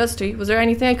very dusty. Was there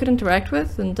anything I could interact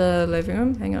with in the living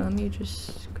room? Hang on, let me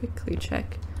just quickly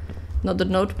check. No, the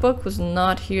notebook was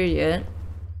not here yet.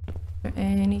 Is there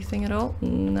anything at all?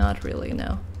 Not really,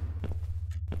 no.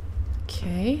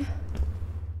 Okay.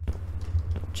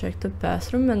 Check the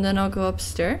bathroom and then I'll go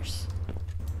upstairs.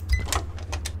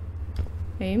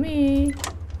 Amy.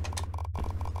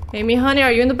 Amy, honey,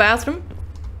 are you in the bathroom?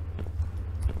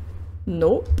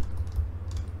 Nope.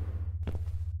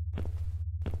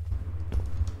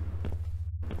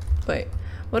 Wait,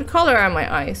 what color are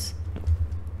my eyes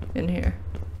in here?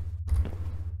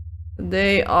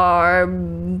 They are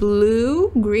blue,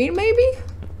 green maybe?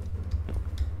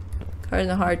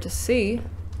 Kinda hard to see.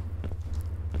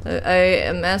 I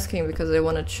am asking because I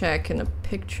want to check in a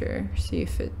picture, see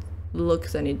if it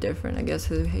looks any different. I guess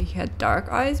he had dark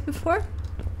eyes before?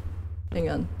 Hang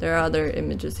on, there are other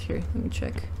images here. Let me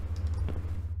check.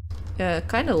 Yeah, it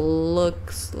kind of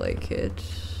looks like it.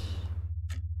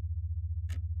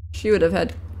 She would have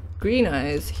had green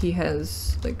eyes. He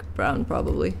has, like, brown,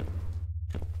 probably.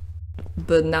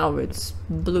 But now it's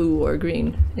blue or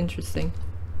green. Interesting.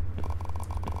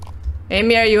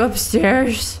 Amy, are you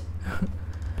upstairs?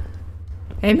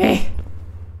 Amy!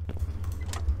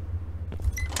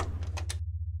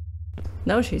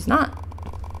 No, she's not.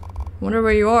 Wonder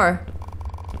where you are.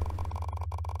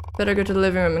 Better go to the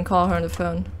living room and call her on the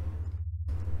phone.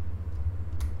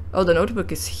 Oh, the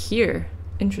notebook is here.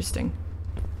 Interesting.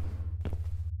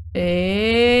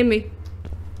 Amy.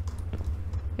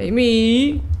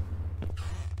 Amy.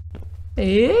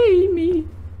 Amy.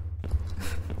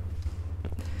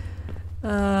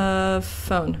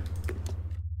 Phone.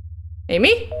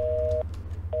 Amy?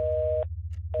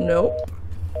 Nope.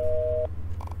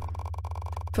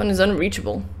 Phone is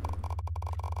unreachable.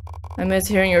 I miss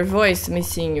hearing your voice, I miss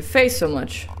seeing your face so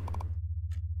much.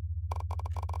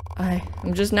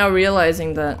 I'm just now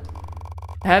realizing that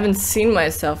I haven't seen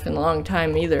myself in a long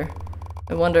time either.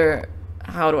 I wonder,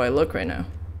 how do I look right now?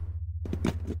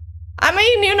 I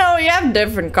mean, you know, you have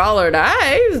different colored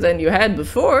eyes than you had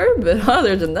before, but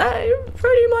other than that, you're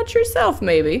pretty much yourself,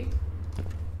 maybe.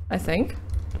 I think.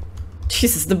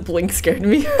 Jesus, the blink scared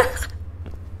me.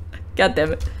 God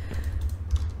damn it.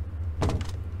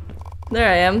 There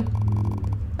I am.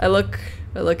 I look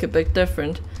a bit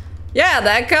different. Yeah,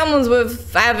 that comes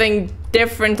with having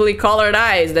differently colored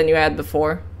eyes than you had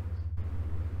before.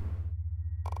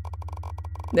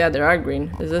 Yeah, they are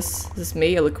green. Is this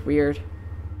me? I look weird.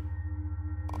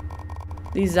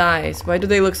 These eyes, why do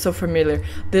they look so familiar?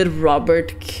 Did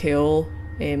Robert kill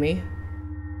Amy?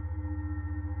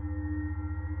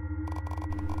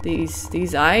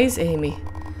 These eyes? Amy.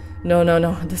 No,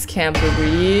 this can't be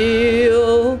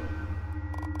real.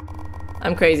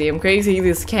 I'm crazy,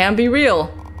 this can't be real.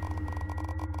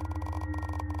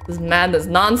 This madness,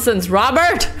 nonsense,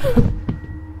 Robert!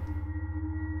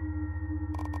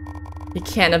 You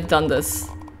can't have done this.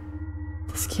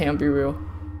 This can't be real.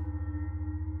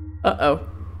 Uh-oh.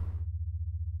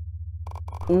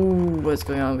 Ooh, what's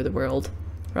going on with the world?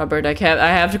 Robert, I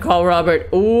have to call Robert.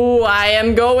 Ooh, I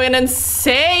am going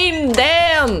insane,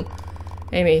 damn!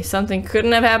 Amy, something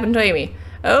couldn't have happened to Amy.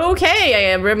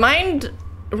 Okay, reminder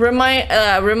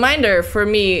for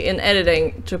me in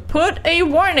editing to put a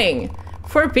warning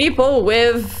for people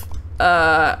with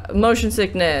motion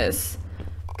sickness.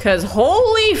 Cause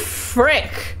holy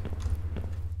frick!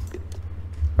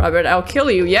 Robert, I'll kill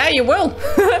you. Yeah, you will.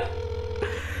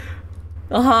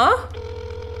 Uh-huh.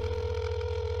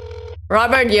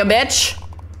 Robert, you bitch.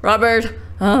 Robert,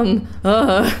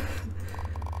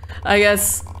 I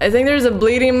think there's a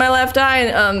bleeding in my left eye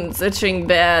and it's itching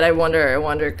bad. I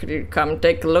wonder, could you come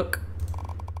take a look?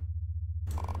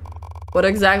 What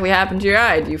exactly happened to your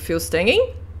eye? Do you feel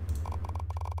stinging?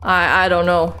 I don't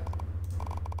know.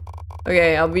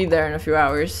 Okay, I'll be there in a few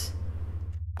hours.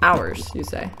 Hours, you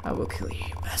say? I will kill you,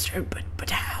 bastard, but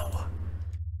how?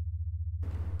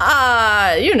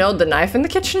 You know, the knife in the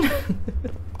kitchen.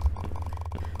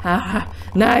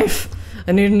 Knife!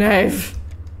 I need a knife.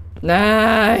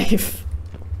 Knife!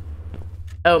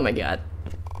 Oh my god.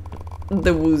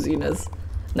 The wooziness.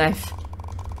 Knife.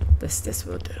 This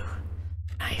will do.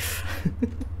 Knife.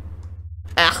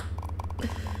 Ah!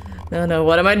 No,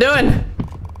 what am I doing?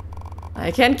 I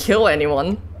can't kill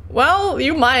anyone. Well,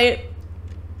 you might.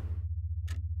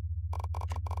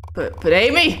 But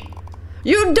Amy!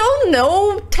 You don't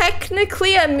know,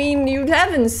 technically. I mean, you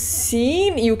haven't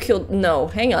seen. You killed. No,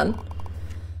 hang on.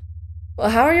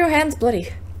 Well, how are your hands bloody?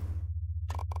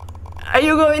 Are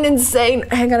you going insane?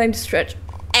 Hang on, I need to stretch.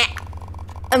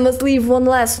 I must leave one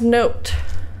last note.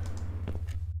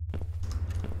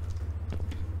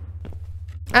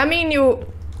 I mean,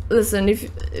 listen,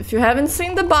 if you haven't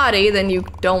seen the body, then you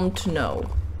don't know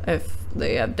if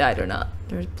they have died or not.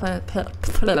 There's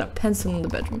pencil in the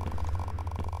bedroom.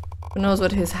 Who knows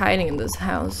what he's hiding in this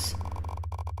house?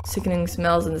 Sickening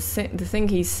smells and the thing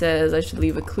he says I should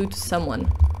leave a clue to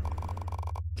someone.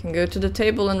 Can go to the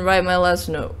table and write my last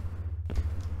note.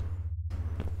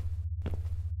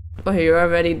 Oh, you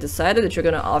already decided that you're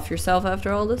gonna off yourself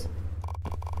after all this?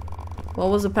 What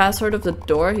was the password of the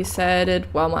door? He said it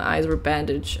while my eyes were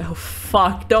bandaged. Oh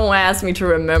fuck, don't ask me to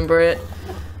remember it.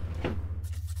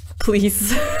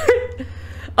 Please.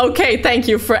 Okay, thank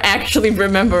you for actually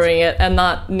remembering it and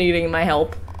not needing my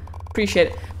help. Appreciate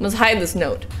it. Must hide this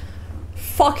note.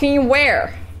 Fucking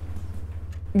where?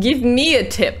 Give me a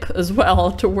tip as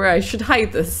well to where I should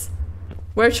hide this.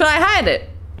 Where should I hide it?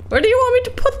 Where do you want me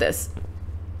to put this?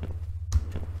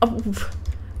 Oh,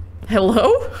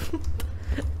 hello?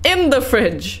 In the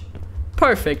fridge.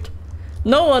 Perfect.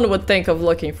 No one would think of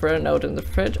looking for a note in the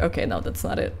fridge. Okay, no, that's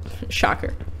not it.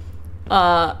 Shocker.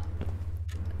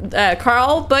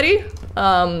 Carl, buddy,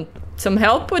 some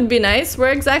help would be nice.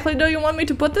 Where exactly do you want me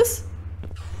to put this?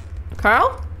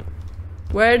 Carl?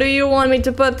 Where do you want me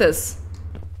to put this?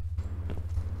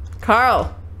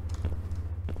 Carl.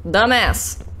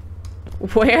 Dumbass.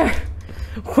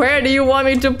 Where do you want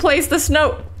me to place this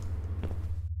note?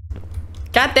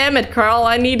 God damn it, Carl,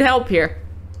 I need help here.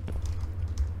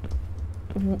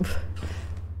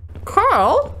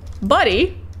 Carl?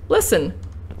 Buddy? Listen.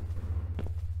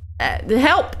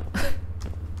 Help!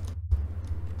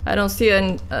 I don't see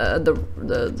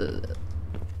the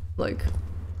like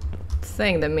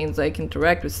thing that means I can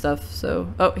interact with stuff, so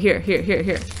oh, here.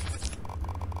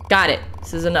 Got it.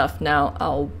 This is enough. Now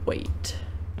I'll wait.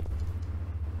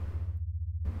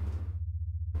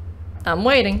 I'm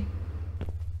waiting.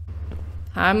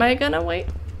 How am I gonna wait?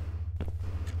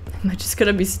 Am I just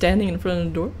gonna be standing in front of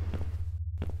the door?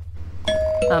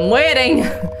 I'm waiting!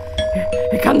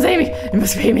 Here comes Amy! It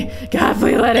must be Amy! God,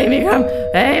 please let Amy come!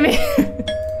 Amy!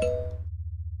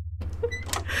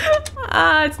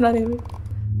 Ah, it's not Amy.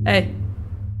 Hey.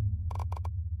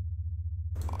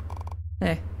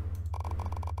 Hey.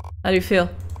 How do you feel?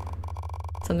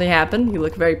 Something happened? You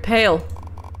look very pale.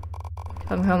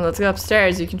 Come home, let's go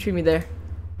upstairs. You can treat me there.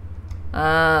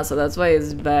 Ah, so that's why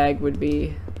his bag would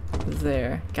be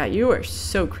there. God, you are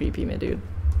so creepy, my dude.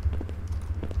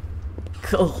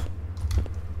 Cool.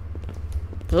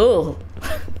 Cool.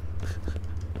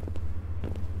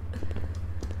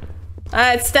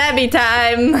 Alright, stabby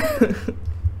time!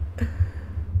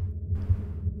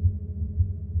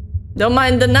 Don't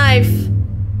mind the knife!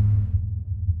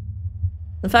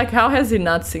 In fact, how has he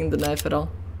not seen the knife at all?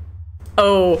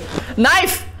 Oh,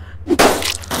 knife!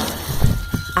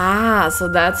 Ah, so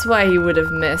that's why he would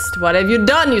have missed. What have you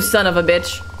done, you son of a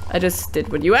bitch? I just did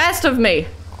what you asked of me.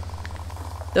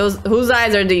 Whose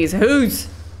eyes are these? Whose?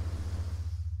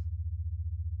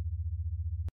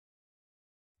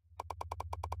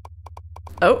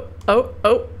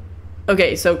 Oh.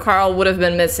 Okay, so Carl would have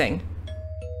been missing.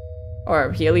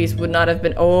 Or he at least would not have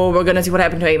been. Oh, we're gonna see what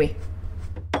happened to Amy.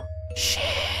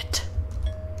 Shit.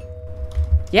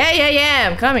 Yeah,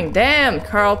 I'm coming. Damn,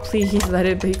 Carl, please let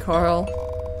it be Carl.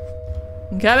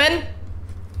 I'm coming.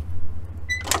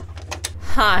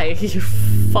 Hi, you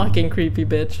fucking creepy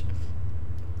bitch.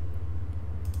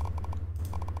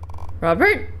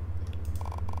 Robert?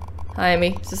 Hi,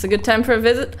 Amy. Is this a good time for a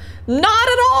visit? Not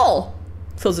at all!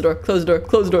 Close the door, close the door,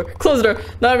 close the door, close the door.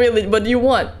 Not really, what do you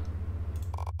want?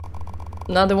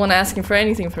 Not the one asking for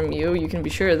anything from you, you can be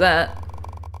sure of that.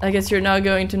 I guess you're now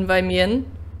going to invite me in?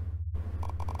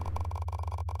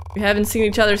 We haven't seen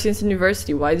each other since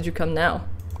university, why did you come now?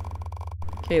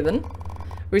 Okay then.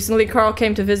 Recently Carl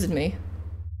came to visit me.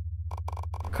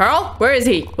 Carl? Where is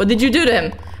he? What did you do to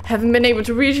him? Haven't been able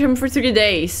to reach him for 3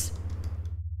 days.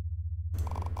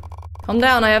 Calm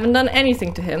down, I haven't done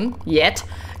anything to him. Yet.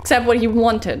 Except what he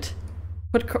wanted.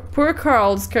 But poor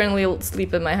Carl is currently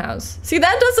asleep in my house. See,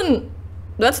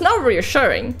 that's not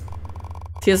reassuring.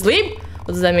 Is he asleep? What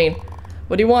does that mean?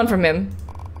 What do you want from him?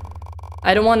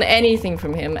 I don't want anything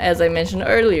from him. As I mentioned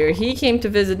earlier, he came to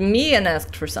visit me and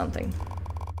asked for something.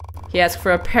 He asked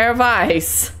for a pair of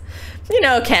eyes. You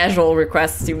know, casual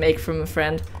requests you make from a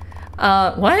friend.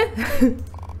 What?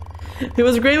 He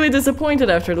was greatly disappointed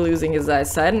after losing his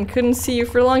eyesight and couldn't see you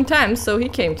for a long time, so he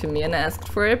came to me and asked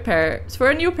for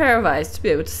a new pair of eyes to be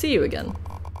able to see you again.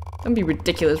 Don't be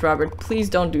ridiculous, Robert. Please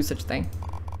don't do such a thing.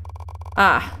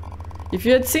 Ah. If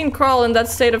you had seen Carl in that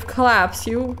state of collapse,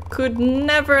 you could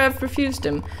never have refused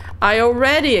him. I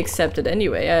already accepted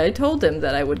anyway. I told him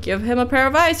that I would give him a pair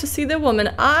of eyes to see the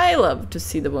woman I love to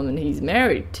see the woman he's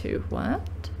married to. What?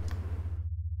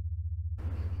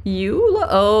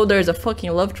 Oh, there's a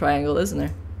fucking love triangle, isn't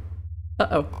there?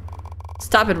 Uh-oh.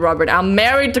 Stop it, Robert. I'm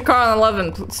married to Carl and I love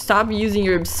him. Stop using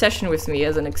your obsession with me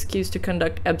as an excuse to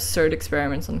conduct absurd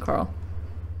experiments on Carl.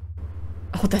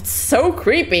 Oh, that's so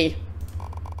creepy.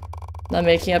 Not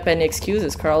making up any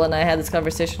excuses. Carl and I had this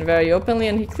conversation very openly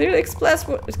and he clearly expressed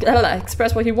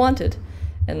what he wanted.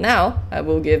 And now, I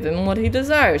will give him what he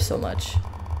desires so much.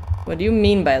 What do you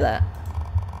mean by that?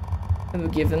 I will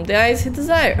give him the eyes he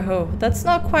desires. Oh, that's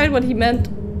not quite what he meant.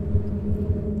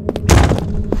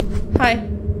 Hi.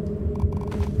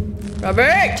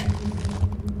 Robert!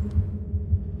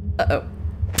 Uh-oh.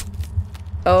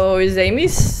 Oh, is Amy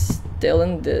still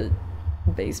in the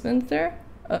basement there?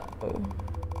 Uh-oh.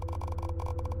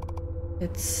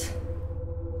 It's...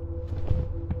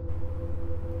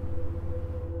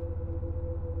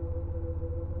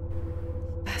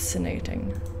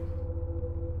 fascinating.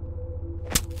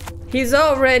 He's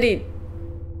already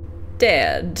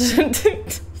dead.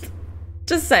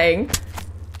 Just saying.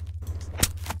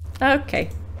 Okay.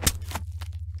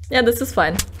 Yeah, this is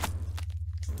fine.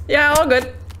 Yeah, all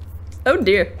good. Oh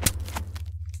dear.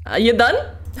 Are you done?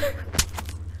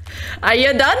 Are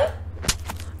you done?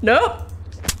 Nope.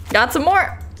 Got some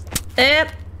more.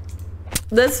 This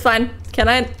is fine. Can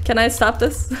I stop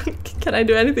this? Can I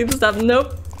do anything to stop?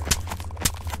 Nope.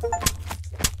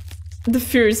 The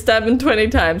Fury stabbed him 20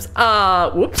 times.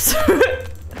 Whoops.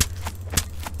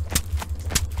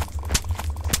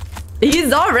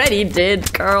 He's already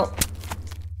dead, girl.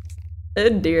 Oh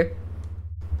dear.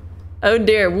 Oh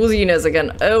dear, wooziness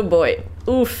again. Oh boy.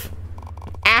 Oof.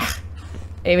 Ah.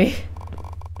 Amy.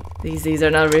 These are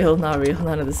not real, not real.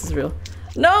 None of this is real.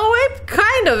 No, it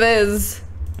kind of is.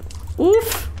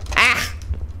 Oof. Ah.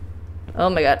 Oh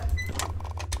my god.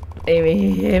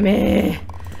 Amy, Amy.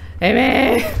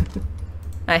 Amy.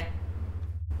 Hi.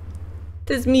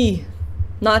 Tis me,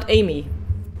 not Amy.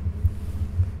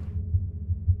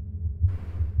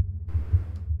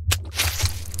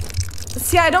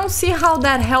 See, I don't see how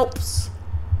that helps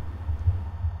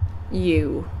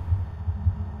you.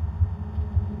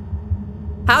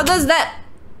 How does that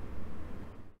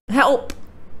help?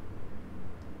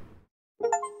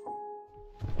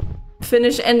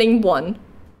 Finish ending 1.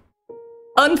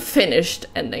 Unfinished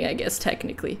ending, I guess,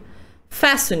 technically.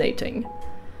 Fascinating.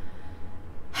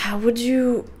 How would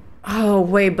you... Oh,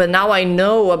 wait, but now I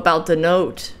know about the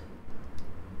note.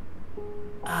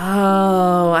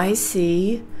 Oh, I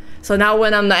see. So now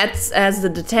when I'm as the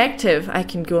detective, I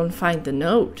can go and find the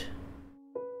note.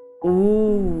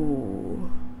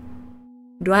 Ooh.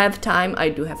 Do I have time? I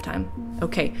do have time.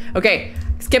 Okay, okay.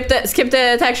 Skip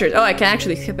the textures. Oh, I can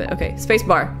actually skip it. Okay, space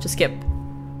bar. Just skip.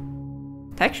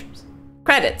 Textures.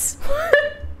 Credits.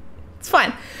 It's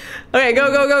fine. Okay,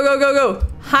 go, go, go, go, go, go.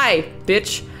 Hi,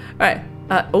 bitch. Alright.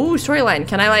 Oh, storyline.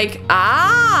 Can I like...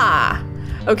 Ah!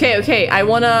 Okay, okay. I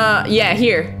wanna... Yeah,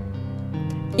 here.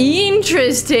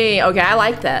 Interesting. Okay, I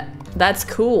like that. That's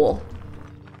cool.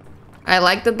 I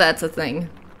like that that's a thing.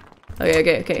 Okay,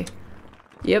 okay, okay.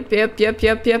 Yep, yep, yep,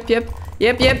 yep, yep, yep.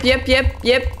 Yep, yep, yep, yep,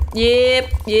 yep,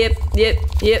 yep, yep, yep,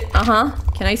 yep. Uh-huh.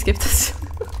 Can I skip this?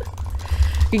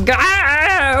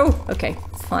 Go! Okay,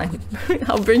 fine.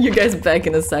 I'll bring you guys back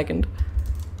in a second.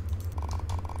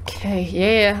 Okay,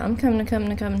 yeah, I'm coming, I'm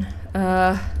coming, I'm coming.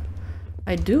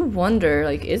 I do wonder,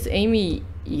 like, is Amy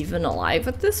even alive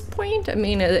at this point? I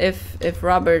mean, if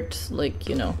Robert, like,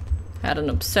 you know, had an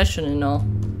obsession and all,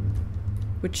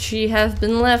 would she have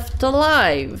been left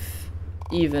alive?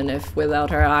 Even if without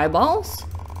her eyeballs?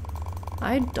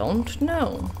 I don't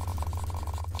know.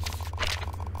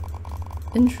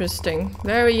 Interesting.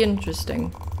 Very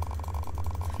interesting.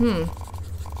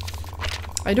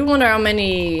 I do wonder how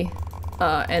many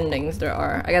endings there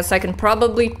are. I guess I can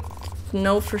probably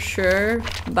know for sure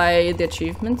by the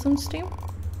achievements on Steam.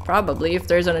 Probably, if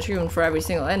there's an achievement for every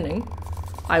single ending.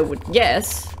 I would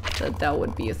guess that that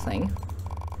would be a thing.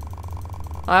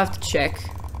 I'll have to check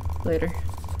later.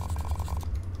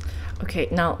 Okay,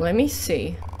 now let me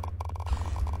see.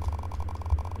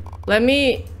 Let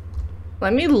me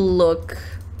look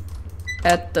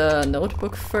at the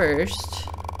notebook first.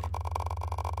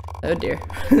 Oh dear.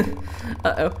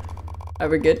 Uh-oh. Are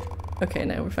we good? Okay,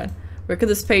 now we're fine. Where could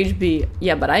this page be?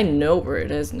 Yeah, but I know where it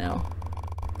is now.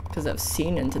 Because I've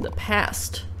seen into the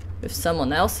past with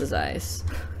someone else's eyes.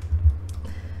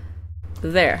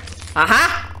 There.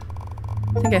 Aha!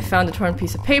 I think I found a torn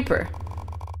piece of paper.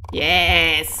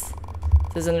 Yes!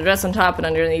 There's an address on top and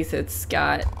underneath it's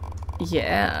got...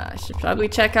 Yeah, I should probably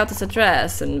check out this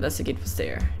address and investigate what's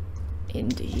there.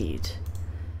 Indeed.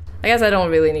 I guess I don't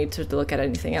really need to look at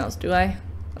anything else, do I?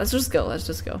 Let's just go, let's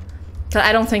just go.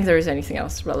 I don't think there is anything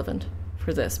else relevant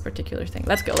for this particular thing.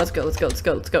 Let's go, let's go, let's go, let's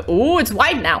go, let's go. Ooh, it's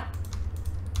white now!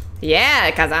 Yeah,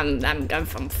 because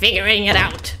I'm figuring it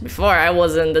out. Before I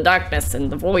was in the darkness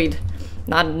and the void,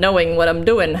 not knowing what I'm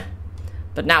doing.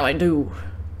 But now I do.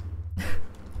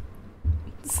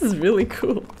 This is really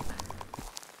cool.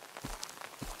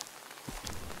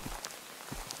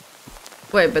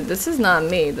 Wait, but this is not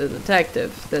me, the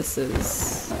detective. This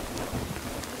is...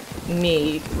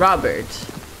 me, Robert.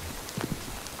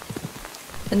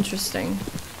 Interesting.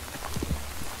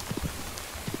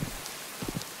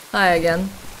 Hi again.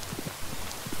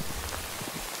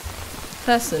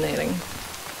 Fascinating.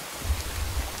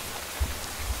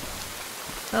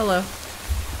 Hello.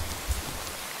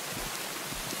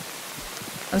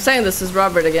 I'm saying this is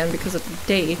Robert again because of the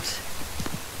date.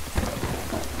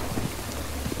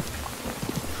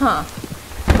 Huh.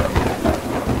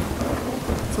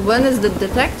 So when is the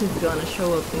detective gonna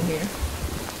show up in here?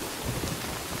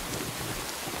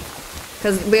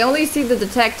 Because we only see the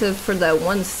detective for that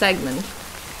one segment.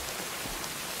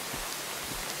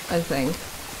 I think.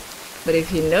 But if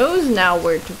he knows now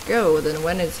where to go, then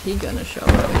when is he gonna show up?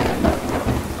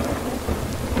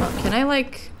 Oh, can I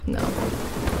like... no.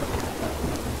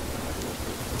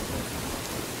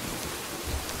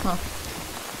 Huh.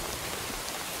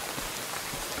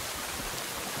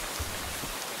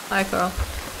 Hi, Carl.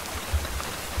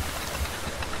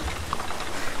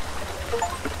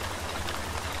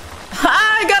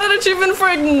 I got an achievement for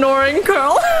ignoring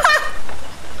Carl.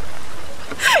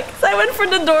 Because I went for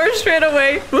the door straight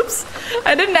away. Whoops.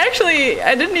 I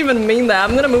didn't even mean that.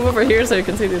 I'm gonna move over here so you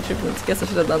can see the achievements. Guess I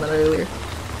should have done that earlier.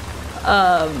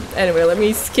 Anyway, let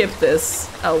me skip this.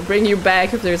 I'll bring you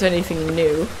back if there's anything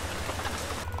new.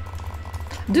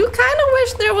 Do kind of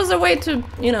wish there was a way to,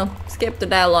 you know, skip the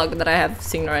dialogue that I have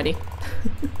seen already.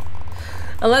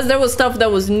 Unless there was stuff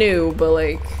that was new, but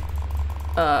like,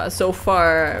 so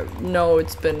far, no,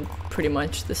 it's been pretty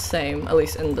much the same, at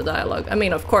least in the dialogue. I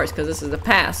mean, of course, because this is the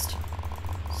past.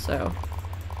 So,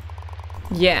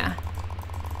 yeah.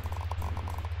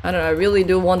 I don't know, I really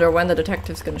do wonder when the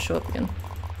detective's gonna show up again.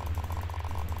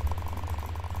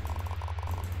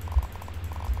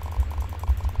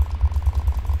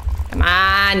 Come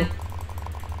on!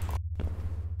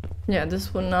 Yeah,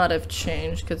 this would not have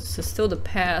changed because this is still the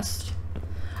past.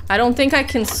 I don't think I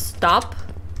can stop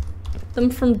them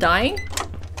from dying.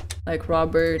 Like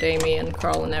Robert, Amy, and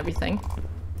Carl and everything.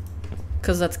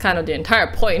 Because that's kind of the entire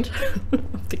point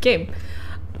of the game.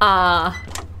 Hang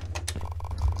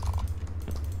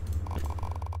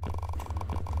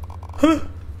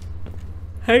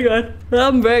on.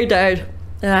 I'm very tired.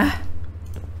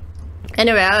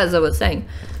 Anyway, as I was saying,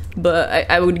 but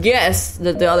I would guess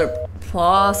that the other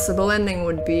possible ending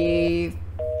would be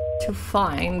to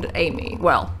find Amy.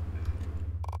 Well,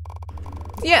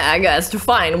 yeah, I guess to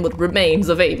find what remains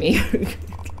of Amy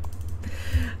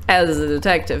as a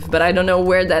detective, but I don't know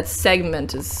where that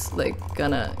segment is like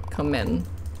gonna come in.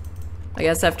 I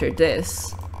guess after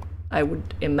this, I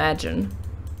would imagine,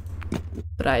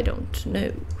 but I don't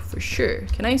know for sure.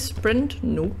 Can I sprint?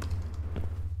 Nope.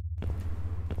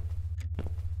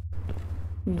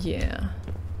 Yeah.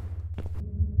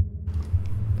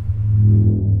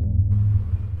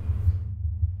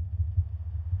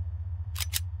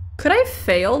 Could I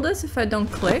fail this if I don't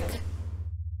click?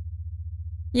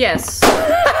 Yes.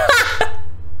 I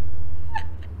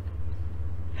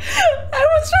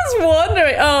was just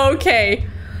wondering. Oh, okay.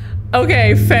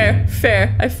 Okay, fair,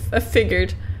 fair. I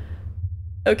figured.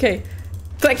 Okay.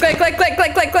 Click, click, click, click,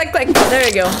 click, click, click, click. There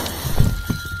you go.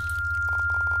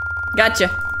 Gotcha.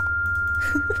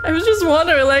 I was just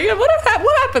wondering, like, what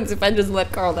happens if I just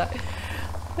let Carl die?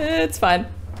 It's fine.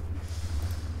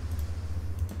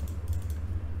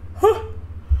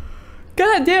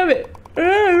 God damn it.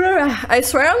 I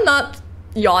swear I'm not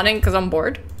yawning because I'm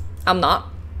bored. I'm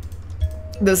not.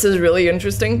 This is really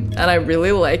interesting and I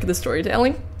really like the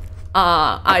storytelling.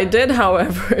 I did,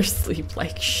 however, sleep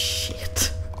like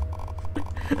shit.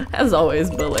 As always,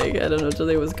 but like, I don't know,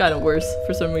 today was kind of worse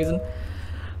for some reason.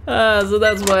 So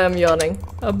that's why I'm yawning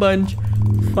a bunch.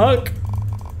 Fuck.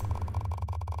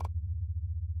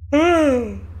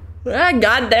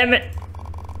 God damn it.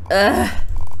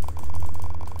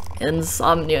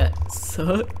 Insomnia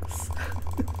sucks.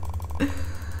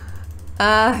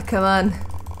 Come on.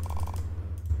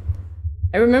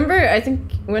 I remember, I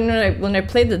think when I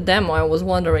played the demo, I was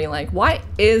wondering like, why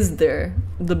is there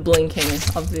the blinking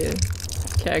of the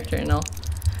character and all?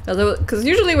 Because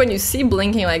usually when you see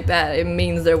blinking like that, it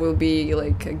means there will be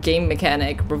like a game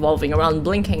mechanic revolving around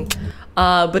blinking.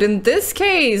 But in this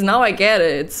case, now I get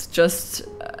it. It's just,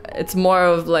 it's more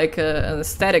of like an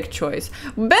aesthetic choice.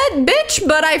 Bitch,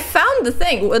 but I found the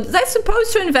thing. Was I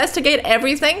supposed to investigate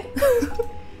everything?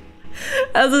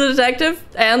 As a detective?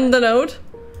 And the note?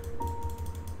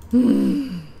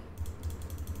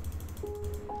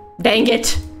 Dang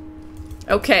it.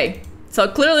 Okay, so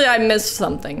clearly I missed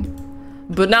something.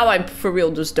 But now I, for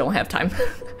real, just don't have time.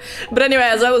 But anyway,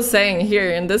 as I was saying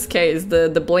here, in this case,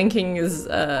 the blinking is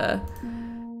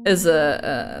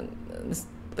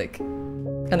like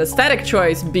an aesthetic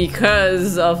choice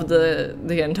because of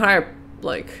the entire,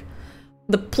 like,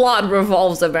 the plot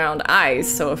revolves around eyes.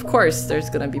 So of course there's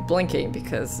gonna be blinking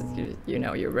because you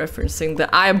know, you're referencing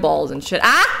the eyeballs and shit.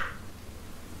 Ah!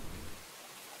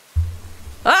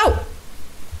 Oh!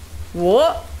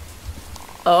 What?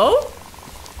 Oh?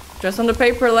 Address on the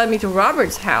paper led me to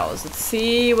Robert's house. Let's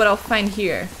see what I'll find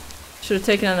here. Should have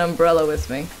taken an umbrella with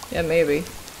me. Yeah, maybe.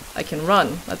 I can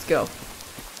run. Let's go.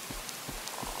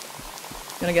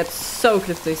 Gonna get soaked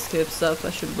if they skip stuff.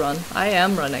 I should run. I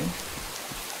am running.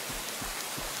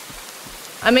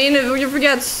 I mean, if you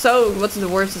forget soaked, what's the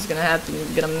worst that's gonna happen?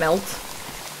 You're gonna melt.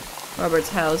 Robert's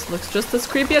house looks just as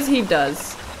creepy as he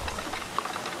does.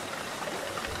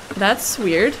 That's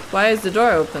weird. Why is the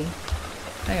door open?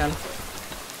 Hang on.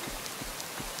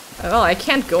 Well, I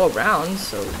can't go around,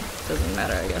 so it doesn't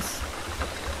matter, I guess.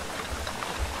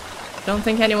 Don't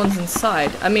think anyone's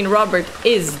inside. I mean, Robert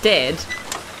is dead.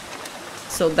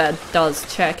 So that does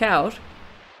check out.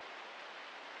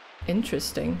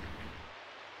 Interesting.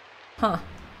 Huh.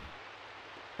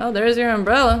 Oh, there's your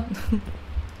umbrella.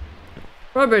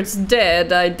 Robert's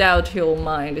dead. I doubt he'll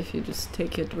mind if you just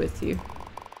take it with you.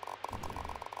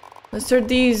 Mr.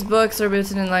 These books are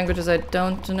written in languages I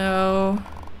don't know.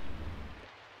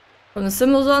 From the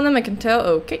symbols on them, I can tell.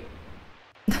 Okay.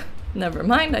 Never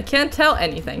mind, I can't tell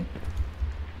anything.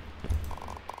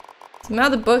 Somehow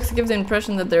the books give the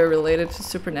impression that they're related to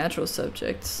supernatural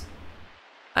subjects.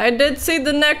 I did see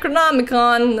the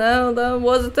Necronomicon. No, that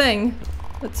was a thing.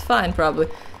 That's fine, probably.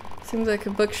 Seems like a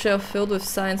bookshelf filled with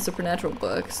science supernatural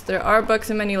books. There are books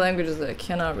in many languages that I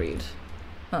cannot read.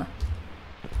 Huh.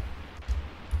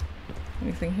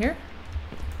 Anything here?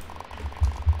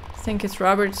 I think it's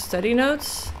Robert's study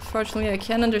notes. Fortunately, I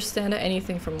can't understand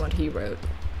anything from what he wrote.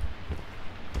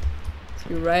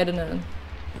 So you write in a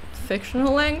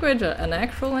fictional language, an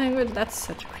actual language? That's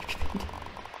such a creepy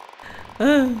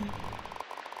thing.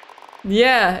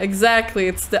 Yeah, exactly.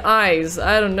 It's the eyes.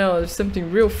 I don't know. There's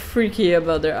something real freaky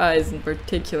about their eyes in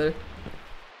particular.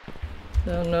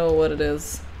 Don't know what it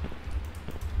is.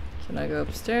 Can I go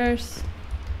upstairs?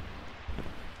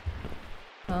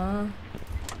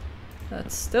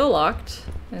 That's still locked.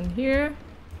 And here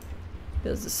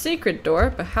there's a secret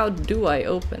door, but how do I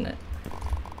open it?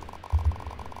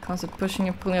 Constant pushing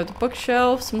and pulling out the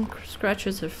bookshelf. Some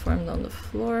scratches have formed on the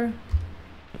floor.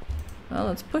 Well,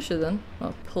 let's push it then.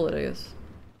 Well, pull it, I guess.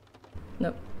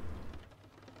 Nope.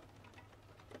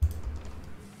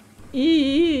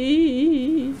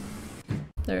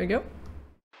 There we go.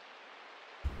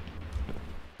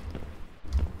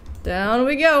 Down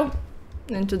we go!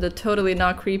 Into the totally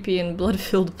not creepy and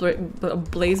blood-filled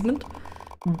blazement.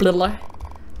 Blah.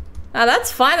 Ah,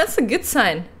 that's fine. That's a good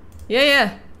sign. Yeah,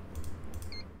 yeah.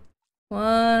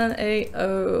 180.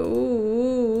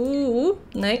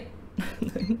 Night.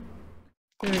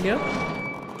 There we go.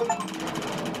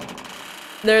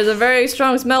 There's a very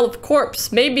strong smell of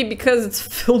corpse. Maybe because it's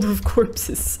filled with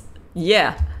corpses.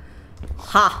 Yeah.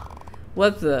 Ha.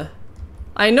 What the?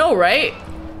 I know, right?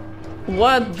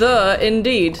 What the?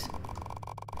 Indeed.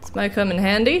 This might come in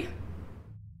handy.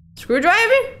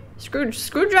 Screwdriver?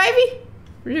 Screwdriver?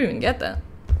 Where did you even get that?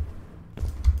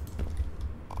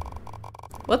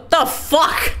 What the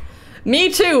fuck?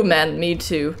 Me too, man. Me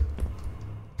too.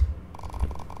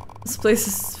 This place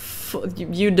is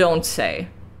you don't say.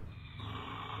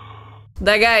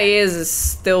 That guy is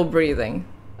still breathing.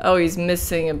 Oh, he's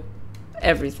missing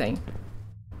everything.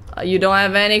 You don't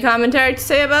have any commentary to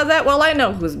say about that? Well, I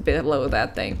know who's below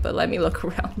that thing, but let me look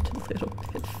around a little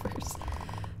bit first.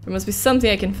 There must be something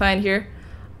I can find here.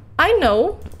 I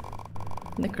know.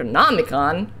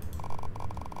 Necronomicon?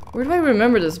 Where do I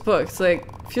remember this book? It's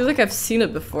like, feels like I've seen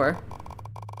it before.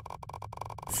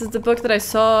 This is the book that I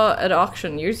saw at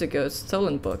auction years ago. It's a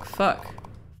stolen book. Fuck.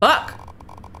 Fuck!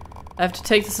 I have to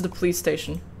take this to the police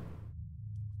station.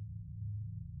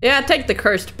 Yeah, take the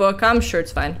cursed book. I'm sure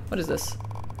it's fine. What is this?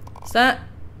 Is that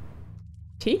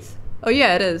teeth? Oh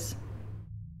yeah, it is.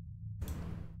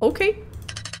 Okay.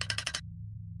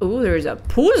 Oh, there's a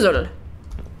puzzle.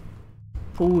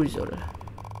 Puzzle.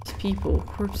 These people,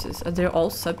 corpses. Are they all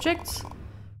subjects?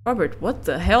 Robert, what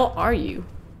the hell are you?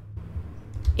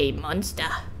 A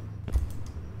monster.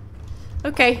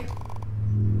 Okay.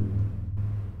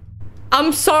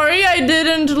 I'm sorry I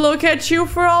didn't look at you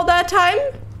for all that time.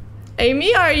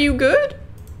 Amy, are you good?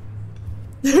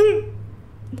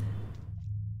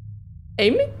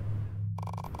 Amy?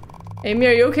 Amy,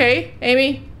 are you okay?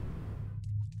 Amy?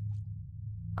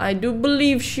 I do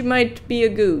believe she might be a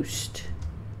ghost.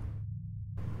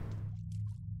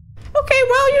 Okay,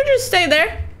 well, you just stay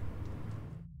there.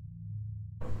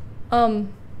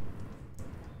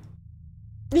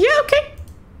 Yeah, okay.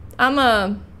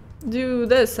 I'ma do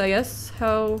this, I guess.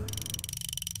 How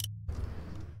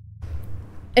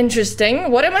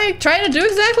interesting. What am I trying to do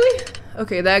exactly?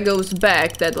 Okay, that goes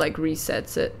back. That, like,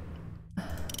 resets it.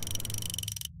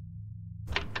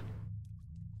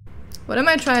 What am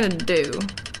I trying to do?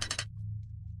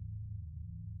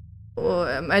 Or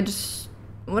am I just...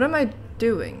 What am I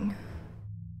doing?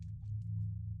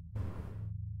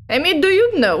 Amy, do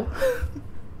you know?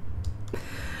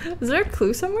 Is there a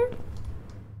clue somewhere?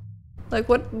 Like,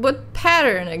 what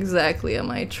pattern exactly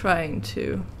am I trying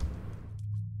to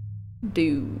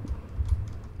do?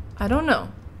 I don't know.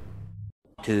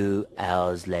 2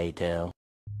 hours later.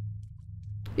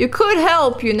 You could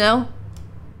help, you know,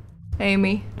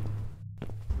 Amy.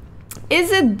 Is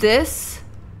it this?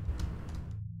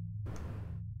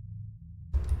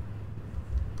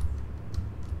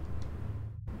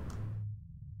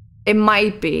 It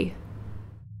might be.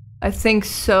 I think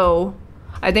so.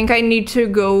 I think I need to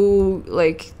go,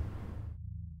 like,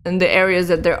 in the areas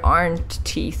that there aren't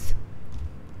teeth.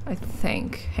 I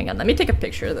think. Hang on, let me take a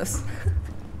picture of this.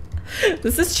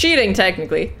 This is cheating,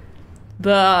 technically.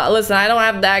 But listen, I don't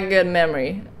have that good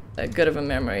memory. That good of a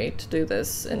memory to do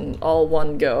this in all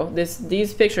one go.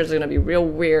 These pictures are gonna be real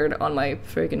weird on my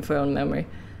freaking phone memory.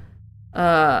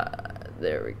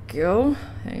 There we go.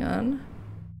 Hang on.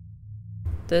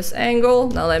 This angle.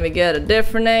 Now let me get a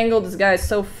different angle. This guy is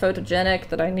so photogenic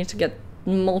that I need to get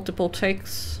multiple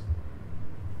takes.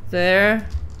 There.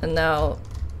 And now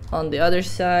on the other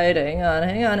side. Hang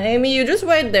on, Amy, you just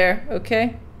wait there,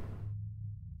 okay?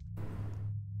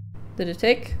 Did it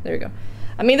take? There we go.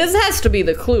 I mean, this has to be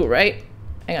the clue, right?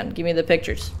 Hang on, give me the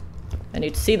pictures. I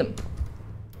need to see them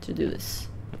to do this.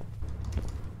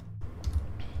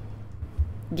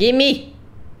 Gimme!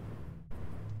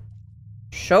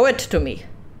 Show it to me.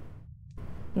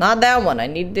 Not that one, I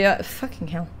need the... fucking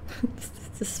hell.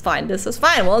 This is fine, this is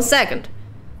fine. 1 second.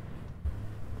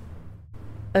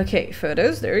 Okay,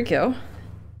 photos, there we go.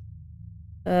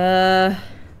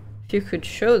 If you could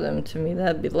show them to me,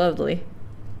 that'd be lovely.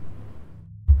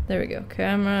 There we go,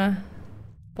 camera,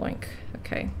 blank,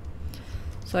 okay.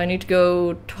 So I need to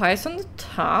go twice on the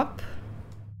top.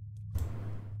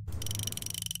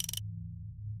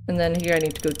 And then here I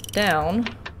need to go down.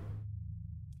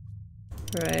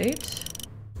 Right,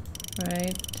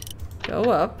 go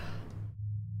up.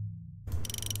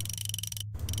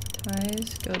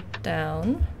 Twice, go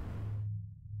down.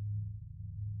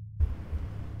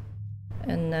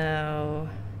 And now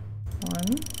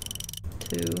 1,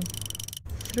 2,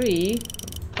 3,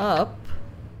 up.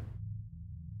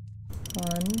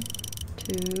 1,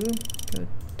 2, go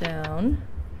down.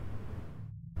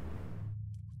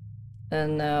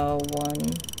 And now 1,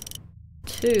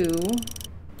 2,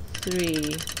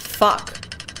 3. Fuck!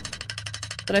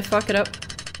 Did I fuck it up?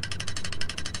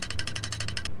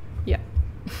 Yeah.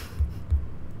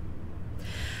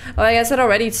 Oh, I guess it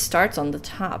already starts on the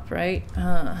top, right?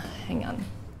 Hang on.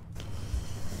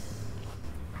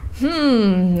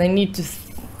 I need to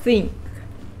think.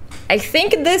 I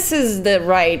think this is the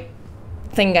right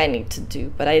thing I need to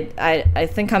do, but I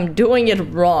think I'm doing it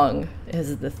wrong,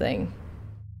 is the thing.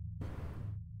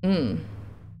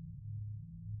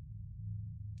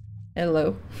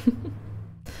 Hello.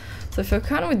 So if I've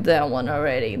gone with that one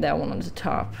already, that one on the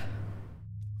top.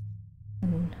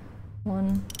 And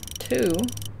 1, 2.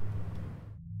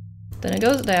 Then it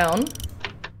goes down.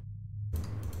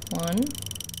 1.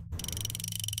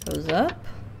 Goes up.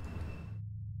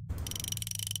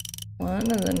 1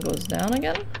 and then goes down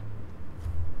again.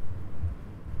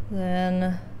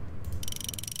 Then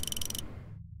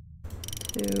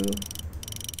 2.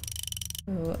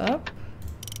 Go up.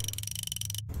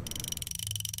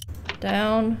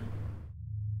 Down.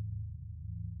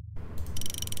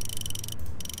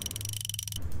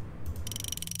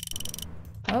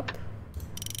 Up.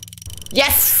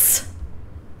 Yes!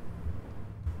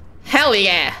 Hell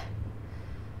yeah!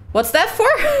 What's that for?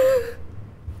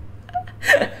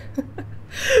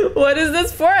 What is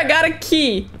this for? I got a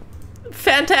key.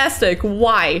 Fantastic.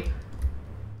 Why?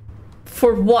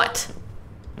 For what?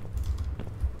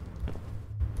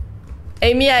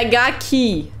 Amy, I got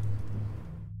key.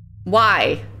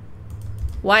 Why?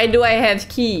 Why do I have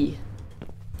key?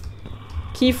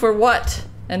 Key for what?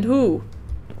 And who?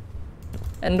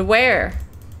 And where?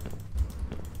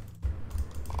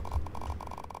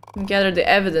 Haven't gathered the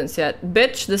evidence yet.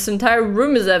 Bitch, this entire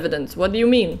room is evidence. What do you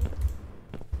mean?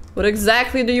 What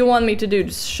exactly do you want me to do?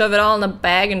 Just shove it all in a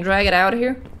bag and drag it out of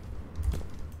here?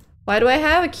 Why do I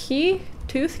have a key?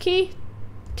 Tooth key?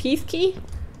 Teeth key?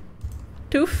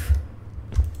 Tooth?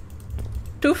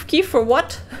 Tooth key for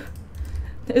what?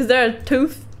 Is there a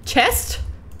tooth chest?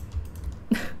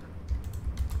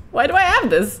 Why do I have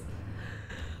this?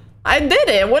 I did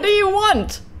it! What do you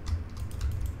want?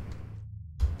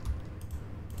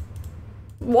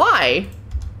 Why?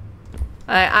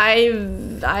 I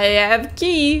have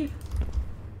key.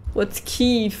 What's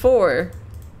key for?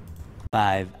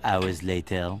 5 hours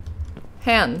later.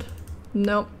 Hand.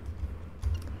 Nope.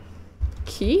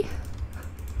 Key?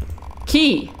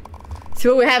 Key! See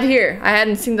what we have here. I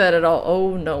hadn't seen that at all.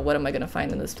 Oh no, what am I gonna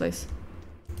find in this place?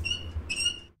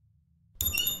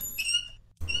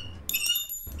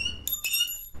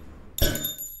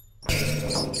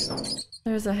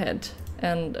 There's a head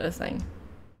and a thing.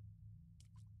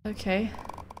 Okay.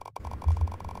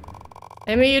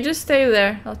 Amy, you just stay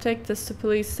there. I'll take this to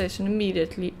police station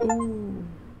immediately. Ooh.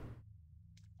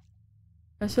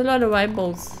 There's a lot of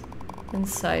eyeballs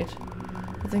inside.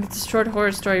 I think it's a short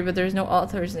horror story, but there's no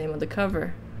author's name on the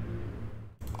cover.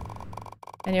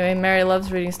 Anyway, Mary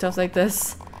loves reading stuff like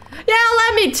this. Yeah,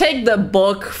 let me take the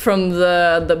book from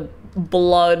the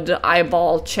blood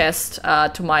eyeball chest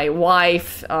to my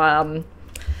wife.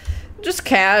 Just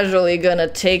casually gonna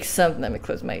take something. Let me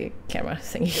close my camera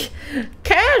thingy.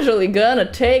 Casually gonna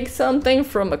take something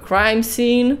from a crime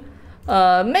scene.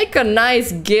 Make a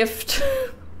nice gift.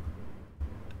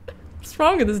 What's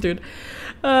wrong with this dude?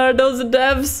 Those are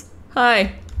devs.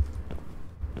 Hi.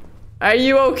 Are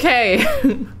you okay?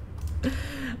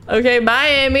 Okay, bye,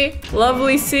 Amy.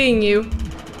 Lovely seeing you.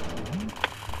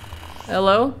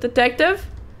 Hello, detective?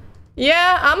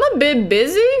 Yeah, I'm a bit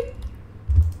busy.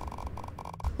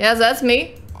 Yes, that's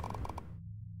me.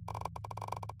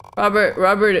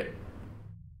 Robert.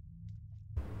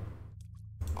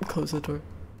 Close the door.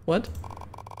 What?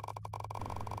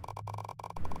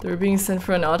 They were being sent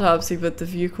for an autopsy, but the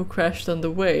vehicle crashed on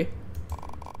the way.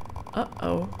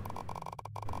 Uh-oh.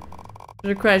 After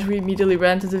the crash, we immediately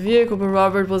ran to the vehicle, but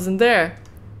Robert wasn't there.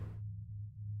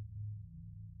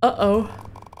 Uh-oh.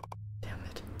 Damn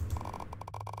it.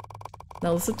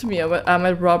 Now listen to me, I'm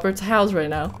at Robert's house right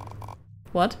now.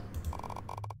 What?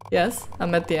 Yes,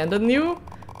 I'm at the end of New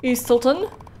Eastleton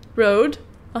Road.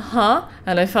 Uh-huh.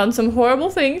 And I found some horrible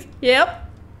things. Yep.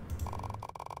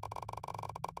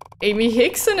 Amy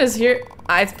Hickson is here.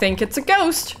 I think it's a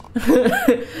ghost.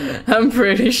 I'm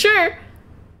pretty sure.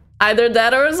 Either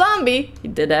that or a zombie. He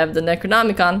did have the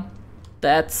Necronomicon.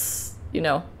 That's, you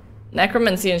know,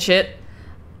 necromancy and shit.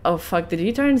 Oh fuck, did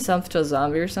he turn himself to a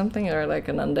zombie or something? Or like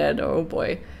an undead? Oh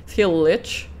boy. Is he a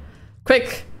lich?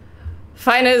 Quick!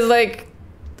 Find his, like,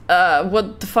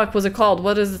 what the fuck was it called?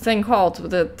 What is the thing called?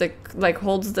 That like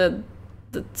holds the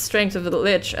strength of the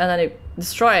lich and then you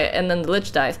destroy it and then the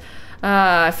lich dies.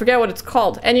 I forget what it's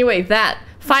called. Anyway, that.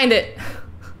 Find it!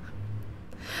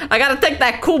 I gotta take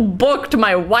that cool book to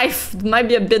my wife. It might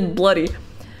be a bit bloody.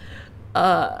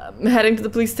 I'm heading to the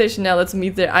police station now. Let's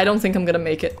meet there. I don't think I'm gonna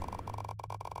make it.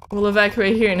 We'll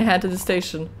evacuate here and head to the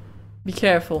station. Be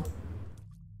careful.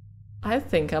 I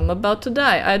think I'm about to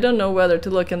die. I don't know whether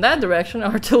to look in that direction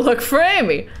or to look for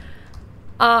Amy.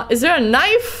 Is there a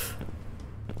knife?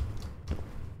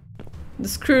 The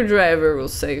screwdriver will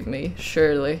save me,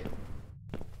 surely.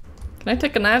 Can I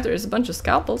take a knife? There's a bunch of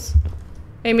scalpels.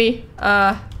 Amy,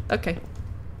 okay.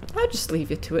 I'll just leave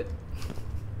you to it.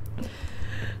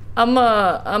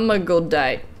 I'ma go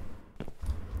die.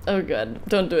 Oh god,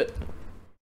 don't do it.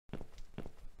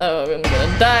 Oh, I'm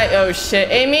gonna die. Oh shit.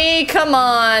 Amy, come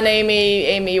on, Amy.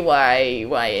 Amy, why?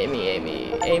 Why,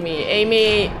 Amy?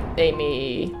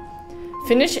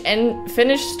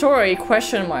 Finish story,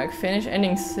 question mark. Finish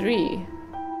ending 3.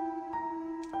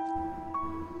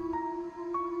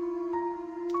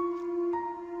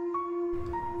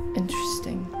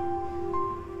 Interesting.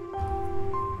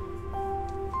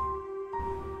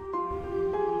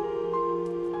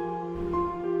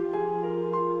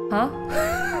 Huh?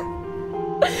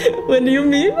 What do you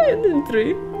mean by ending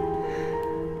 3?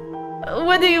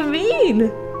 What do you mean?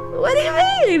 What do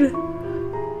you mean?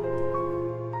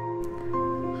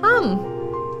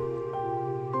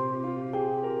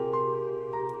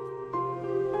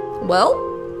 Well,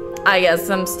 I guess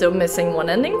I'm still missing one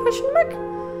ending, question mark?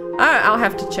 I'll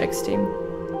have to check Steam.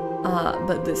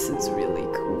 But this is really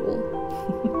cool.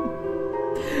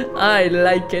 I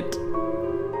like it.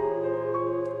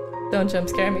 Don't jump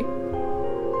scare me.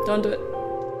 Don't do it.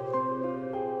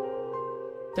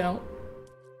 Don't.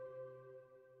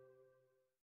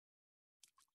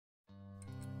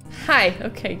 Hi,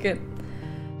 okay, good.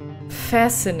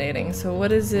 Fascinating. So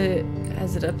what is it?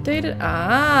 Has it updated?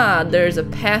 Ah, there's a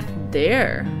path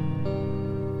there.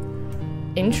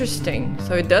 Interesting.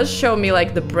 So it does show me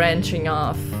like the branching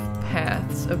off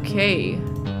paths. Okay.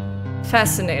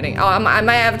 Fascinating. Oh, I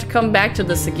might have to come back to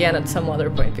this again at some other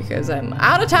point because I'm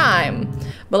out of time.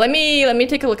 But let me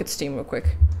take a look at Steam real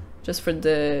quick. Just for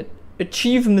the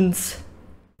achievements.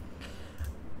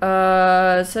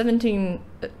 17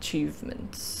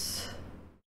 achievements.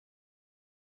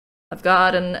 I've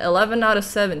got an 11 out of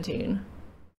 17.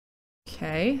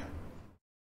 Okay.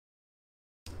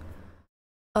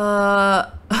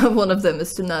 One of them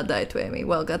is to not die to Amy.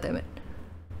 Well, goddammit.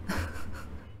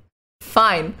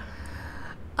 Fine.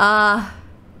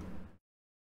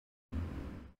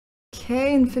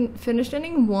 Okay, and finished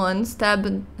ending 1. Stab.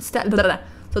 Blah, blah, blah.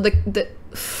 So the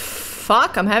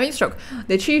fuck, I'm having a stroke.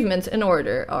 The achievements in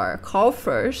order are call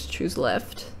first, choose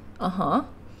left.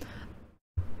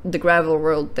 The gravel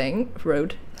road thing.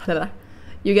 Road. Blah, blah.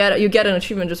 You get an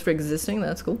achievement just for existing.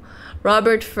 That's cool.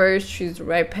 Robert first, choose the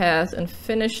right path, and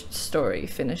finished story.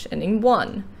 Finish ending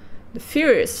 1. The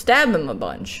Furious, stab him a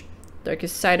bunch.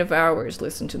 Darkest Side of Ours,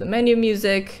 listen to the menu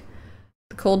music.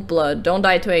 The Cold Blood, don't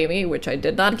die to Amy, which I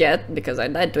did not get because I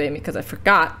died to Amy because I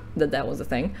forgot that that was a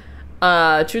thing.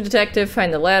 True Detective,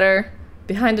 find the letter.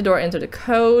 Behind the door, enter the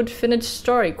code. Finish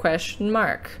story, question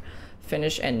mark.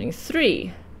 Finish ending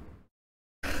 3.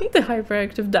 The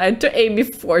Hyperactive died to Amy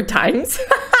 4 times.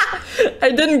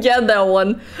 I didn't get that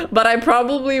one, but I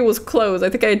probably was close. I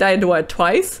think I died, what,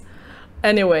 twice?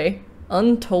 Anyway,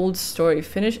 Untold Story,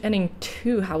 finish ending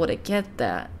 2. How would I get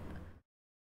that?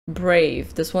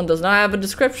 Brave. This one does not have a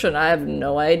description. I have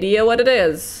no idea what it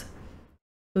is.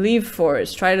 Leave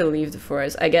forest. Try to leave the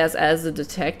forest. I guess as a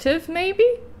detective, maybe?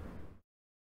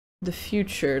 The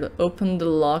future. Open the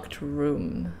locked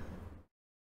room.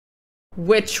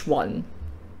 Which one?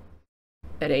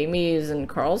 At Amy's and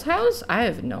Carl's house? I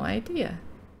have no idea.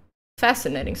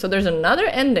 Fascinating. So there's another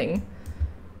ending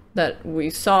that we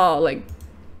saw, like,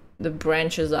 the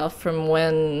branches off from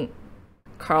when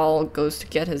Carl goes to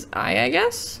get his eye, I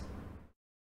guess?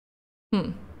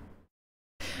 I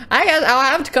guess I'll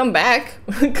have to come back,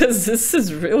 because this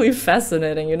is really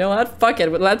fascinating. You know what? Fuck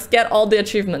it, but let's get all the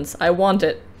achievements. I want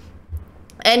it.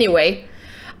 Anyway,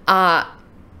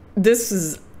 this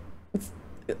is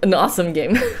an awesome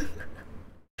game.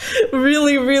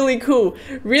 Really, really cool.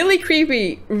 Really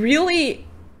creepy. Really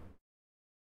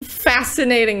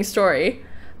fascinating story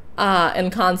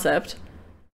and concept.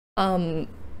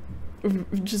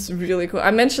 Just really cool. I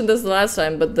mentioned this last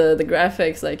time, but the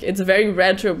graphics, like, it's very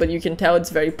retro, but you can tell it's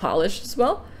very polished as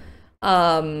well.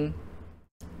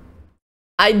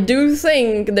 I do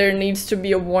think there needs to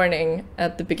be a warning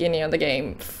at the beginning of the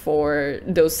game for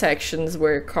those sections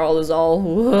where Carl is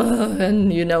all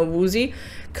and, you know, woozy,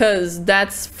 because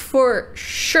that's for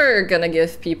sure gonna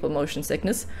give people motion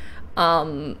sickness.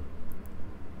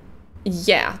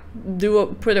 Yeah,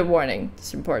 put a warning.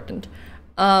 It's important.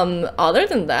 Other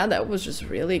than that, that was just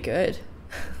really good.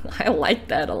 I like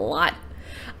that a lot.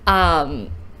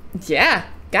 Yeah,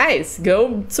 guys,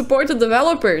 go support the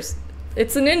developers.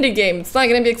 It's an indie game. It's not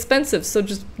gonna be expensive, so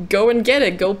just go and get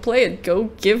it. Go play it. Go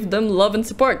give them love and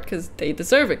support, because they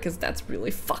deserve it, because that's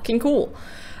really fucking cool.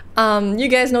 You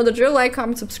guys know the drill. Like,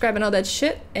 comment, subscribe, and all that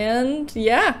shit. And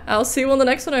yeah, I'll see you on the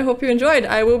next one. I hope you enjoyed.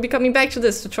 I will be coming back to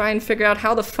this to try and figure out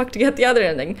how the fuck to get the other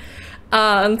ending.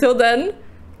 Until then,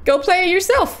 go play it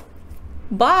yourself.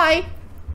 Bye!